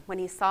name when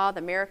he saw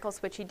the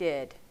miracles which he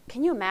did.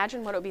 Can you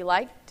imagine what it would be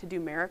like to do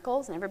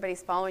miracles and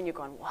everybody's following you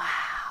going,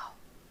 wow.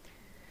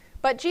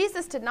 But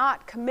Jesus did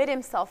not commit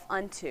himself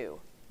unto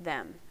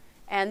them.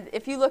 And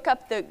if you look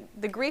up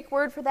the Greek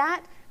word for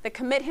that, the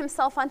commit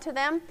himself unto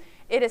them,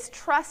 it is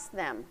trust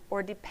them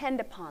or depend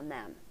upon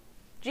them.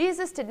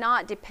 Jesus did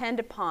not depend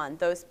upon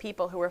those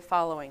people who were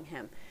following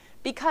him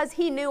because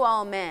he knew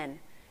all men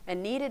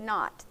and needed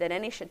not that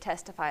any should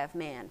testify of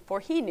man,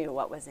 for he knew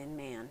what was in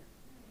man.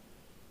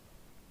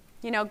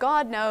 You know,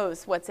 God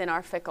knows what's in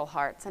our fickle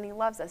hearts, and he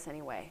loves us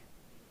anyway.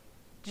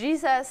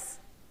 Jesus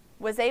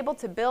was able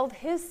to build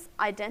his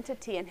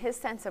identity and his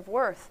sense of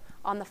worth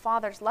on the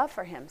Father's love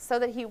for him so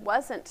that he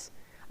wasn't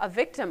a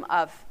victim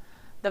of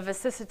the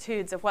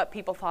vicissitudes of what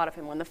people thought of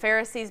him. When the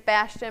Pharisees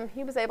bashed him,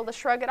 he was able to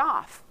shrug it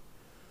off.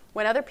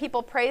 When other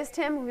people praised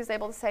him, he was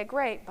able to say,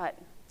 great, but,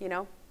 you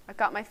know, I've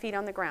got my feet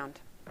on the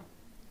ground.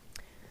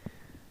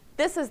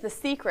 This is the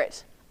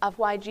secret of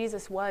why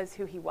Jesus was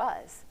who he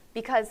was,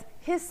 because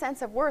his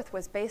sense of worth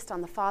was based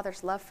on the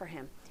Father's love for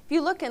him. If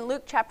you look in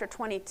Luke chapter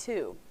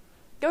 22,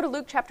 go to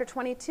Luke chapter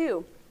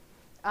 22,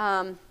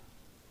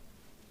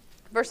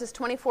 verses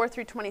 24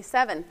 through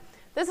 27.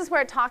 This is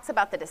where it talks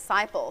about the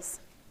disciples.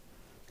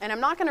 And I'm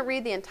not going to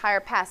read the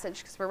entire passage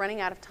because we're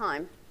running out of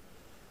time.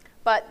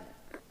 But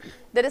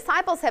the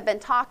disciples have been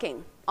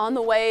talking on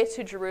the way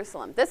to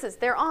Jerusalem.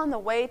 They're on the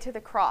way to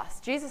the cross.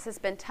 Jesus has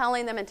been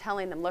telling them,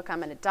 look, I'm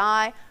going to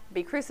die,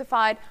 be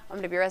crucified, I'm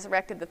going to be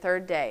resurrected the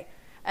third day.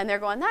 And they're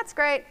going, that's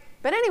great.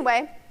 But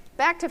anyway,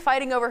 back to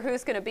fighting over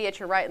who's going to be at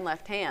your right and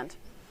left hand.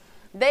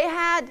 They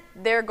had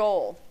their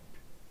goal.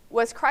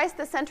 Was Christ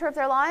the center of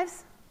their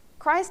lives?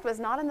 Christ was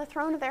not on the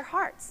throne of their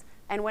hearts.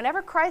 And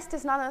whenever Christ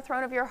is not on the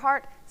throne of your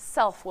heart,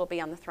 self will be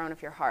on the throne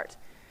of your heart.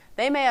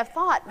 They may have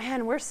thought,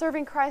 man, we're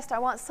serving Christ. I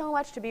want so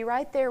much to be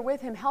right there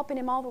with him, helping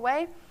him all the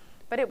way.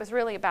 But it was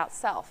really about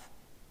self.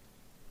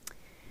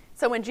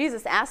 So when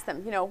Jesus asked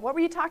them, what were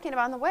you talking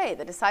about on the way?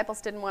 The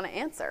disciples didn't want to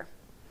answer.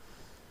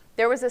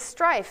 There was a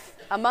strife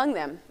among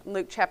them,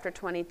 Luke chapter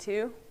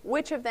 22,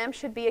 which of them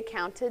should be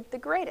accounted the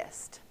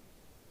greatest.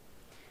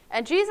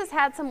 And Jesus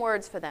had some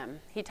words for them.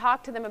 He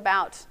talked to them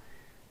about,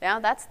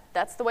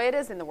 that's the way it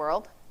is in the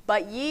world,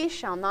 but ye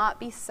shall not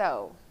be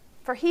so.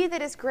 For he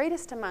that is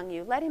greatest among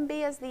you, let him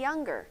be as the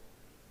younger,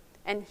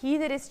 and he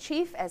that is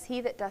chief as he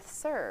that doth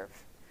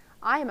serve.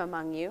 I am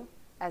among you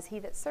as he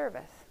that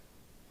serveth.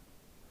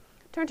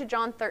 Turn to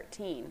John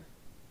 13,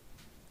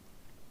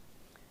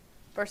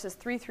 verses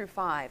 3 through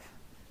 5.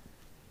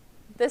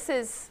 This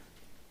is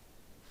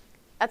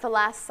at the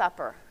Last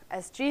Supper,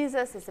 as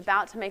Jesus is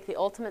about to make the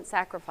ultimate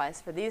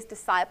sacrifice for these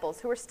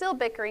disciples who are still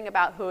bickering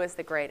about who is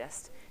the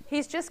greatest.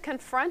 He's just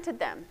confronted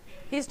them.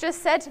 He's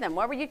just said to them,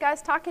 what were you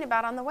guys talking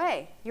about on the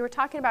way? You were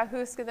talking about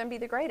who's going to be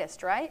the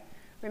greatest, right?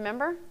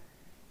 Remember?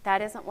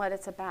 That isn't what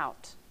it's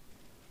about.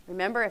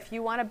 Remember, if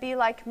you want to be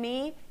like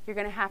me, you're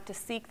going to have to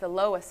seek the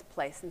lowest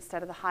place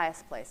instead of the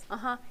highest place.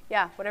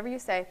 Yeah, whatever you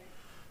say.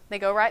 They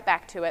go right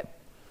back to it.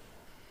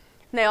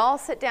 And they all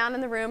sit down in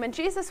the room, and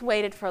Jesus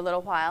waited for a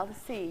little while to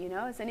see,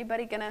 is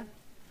anybody going to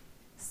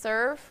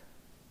serve?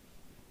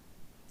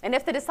 And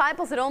if the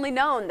disciples had only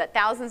known that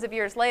thousands of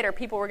years later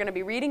people were going to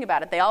be reading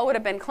about it, they all would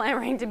have been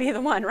clamoring to be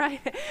the one, right?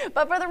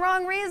 But for the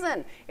wrong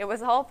reason. It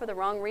was all for the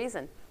wrong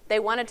reason. They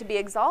wanted to be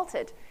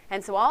exalted.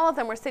 And so all of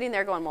them were sitting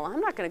there going, well,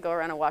 I'm not going to go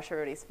around and wash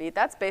everybody's feet.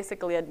 That's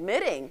basically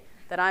admitting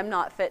that I'm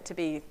not fit to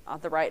be on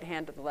the right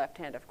hand or the left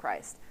hand of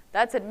Christ.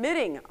 That's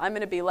admitting I'm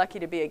going to be lucky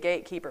to be a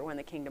gatekeeper when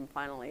the kingdom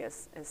finally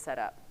is set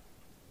up.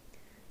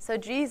 So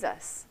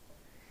Jesus,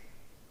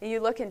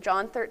 you look in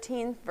John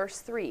 13,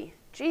 verse 3,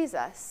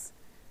 Jesus,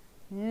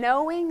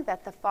 knowing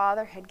that the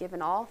Father had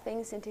given all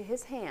things into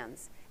his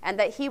hands, and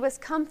that he was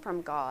come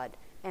from God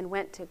and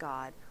went to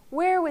God.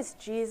 Where was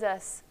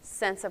Jesus'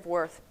 sense of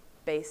worth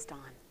based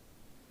on?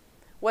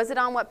 Was it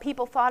on what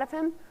people thought of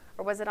him,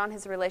 or was it on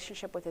his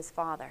relationship with his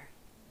Father?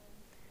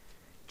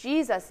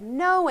 Jesus,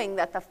 knowing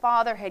that the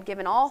Father had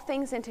given all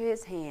things into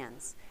his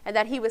hands, and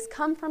that he was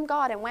come from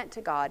God and went to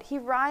God, he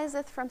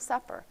riseth from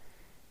supper,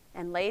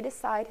 and laid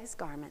aside his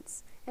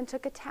garments, and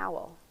took a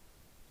towel,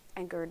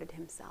 and girded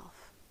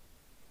himself.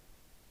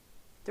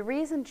 The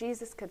reason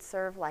Jesus could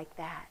serve like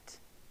that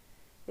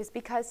is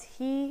because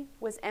he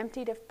was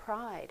emptied of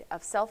pride,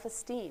 of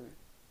self-esteem,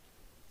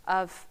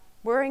 of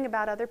worrying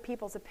about other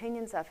people's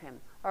opinions of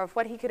him, or of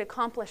what he could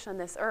accomplish on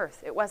this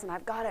earth. It wasn't,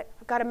 I've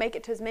got to make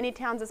it to as many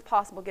towns as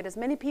possible, get as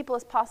many people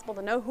as possible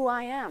to know who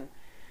I am.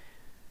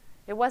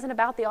 It wasn't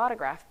about the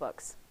autograph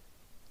books.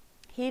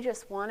 He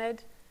just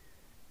wanted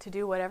to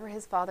do whatever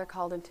his Father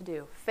called him to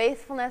do.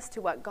 Faithfulness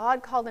to what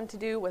God called him to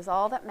do was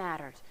all that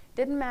mattered.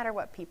 Didn't matter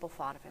what people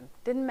thought of him.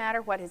 Didn't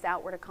matter what his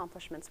outward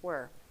accomplishments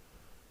were.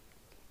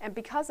 And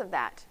because of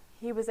that,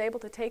 he was able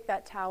to take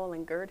that towel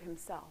and gird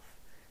himself.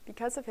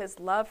 Because of his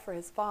love for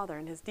his Father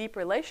and his deep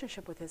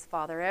relationship with his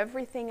Father,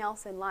 everything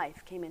else in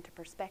life came into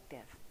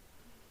perspective.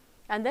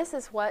 And this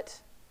is what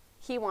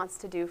he wants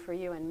to do for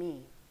you and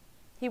me.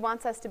 He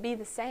wants us to be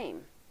the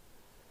same.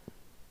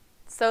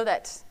 So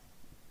that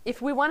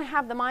if we want to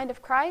have the mind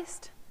of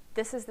Christ,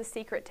 this is the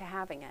secret to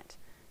having it.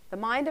 The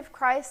mind of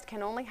Christ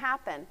can only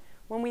happen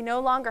when we no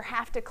longer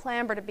have to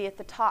clamber to be at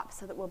the top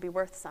so that we'll be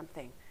worth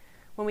something.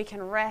 When we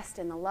can rest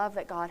in the love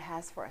that God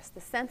has for us,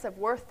 the sense of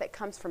worth that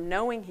comes from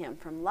knowing him,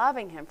 from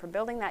loving him, from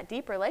building that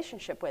deep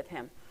relationship with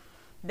him.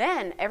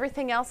 Then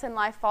everything else in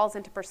life falls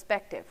into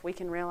perspective. We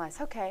can realize,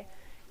 okay,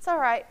 it's all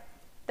right.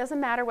 Doesn't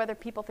matter whether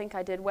people think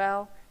I did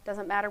well.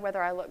 Doesn't matter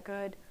whether I look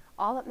good.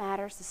 All that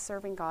matters is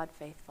serving God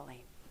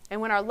faithfully. And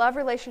when our love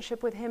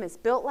relationship with him is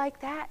built like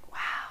that,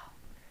 wow,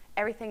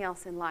 everything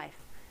else in life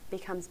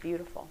becomes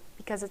beautiful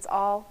because it's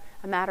all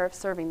a matter of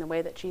serving the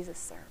way that Jesus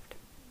served.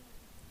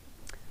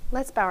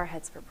 Let's bow our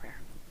heads for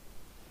prayer.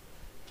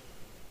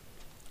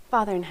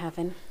 Father in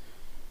heaven,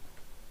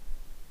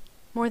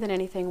 more than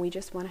anything, we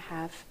just want to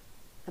have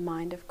the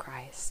mind of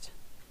Christ.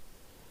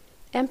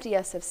 Empty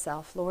us of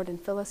self, Lord, and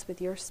fill us with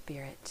your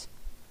Spirit.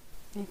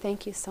 And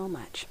thank you so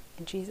much.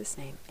 In Jesus'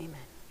 name,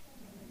 amen.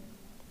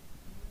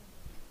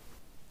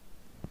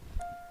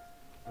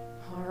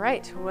 All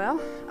right, well,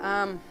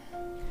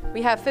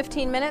 we have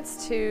 15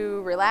 minutes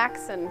to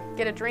relax and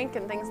get a drink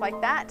and things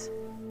like that.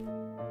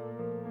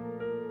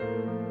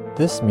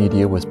 This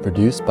media was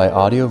produced by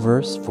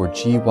Audioverse for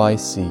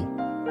GYC,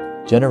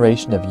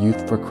 Generation of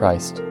Youth for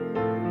Christ.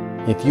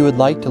 If you would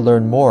like to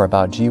learn more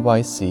about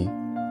GYC,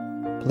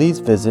 please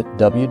visit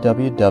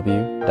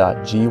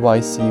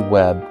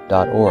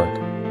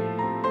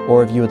www.gycweb.org.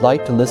 Or if you would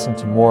like to listen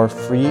to more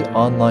free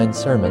online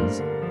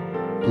sermons,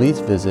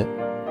 please visit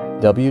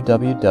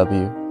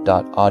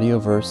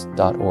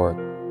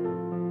www.audioverse.org.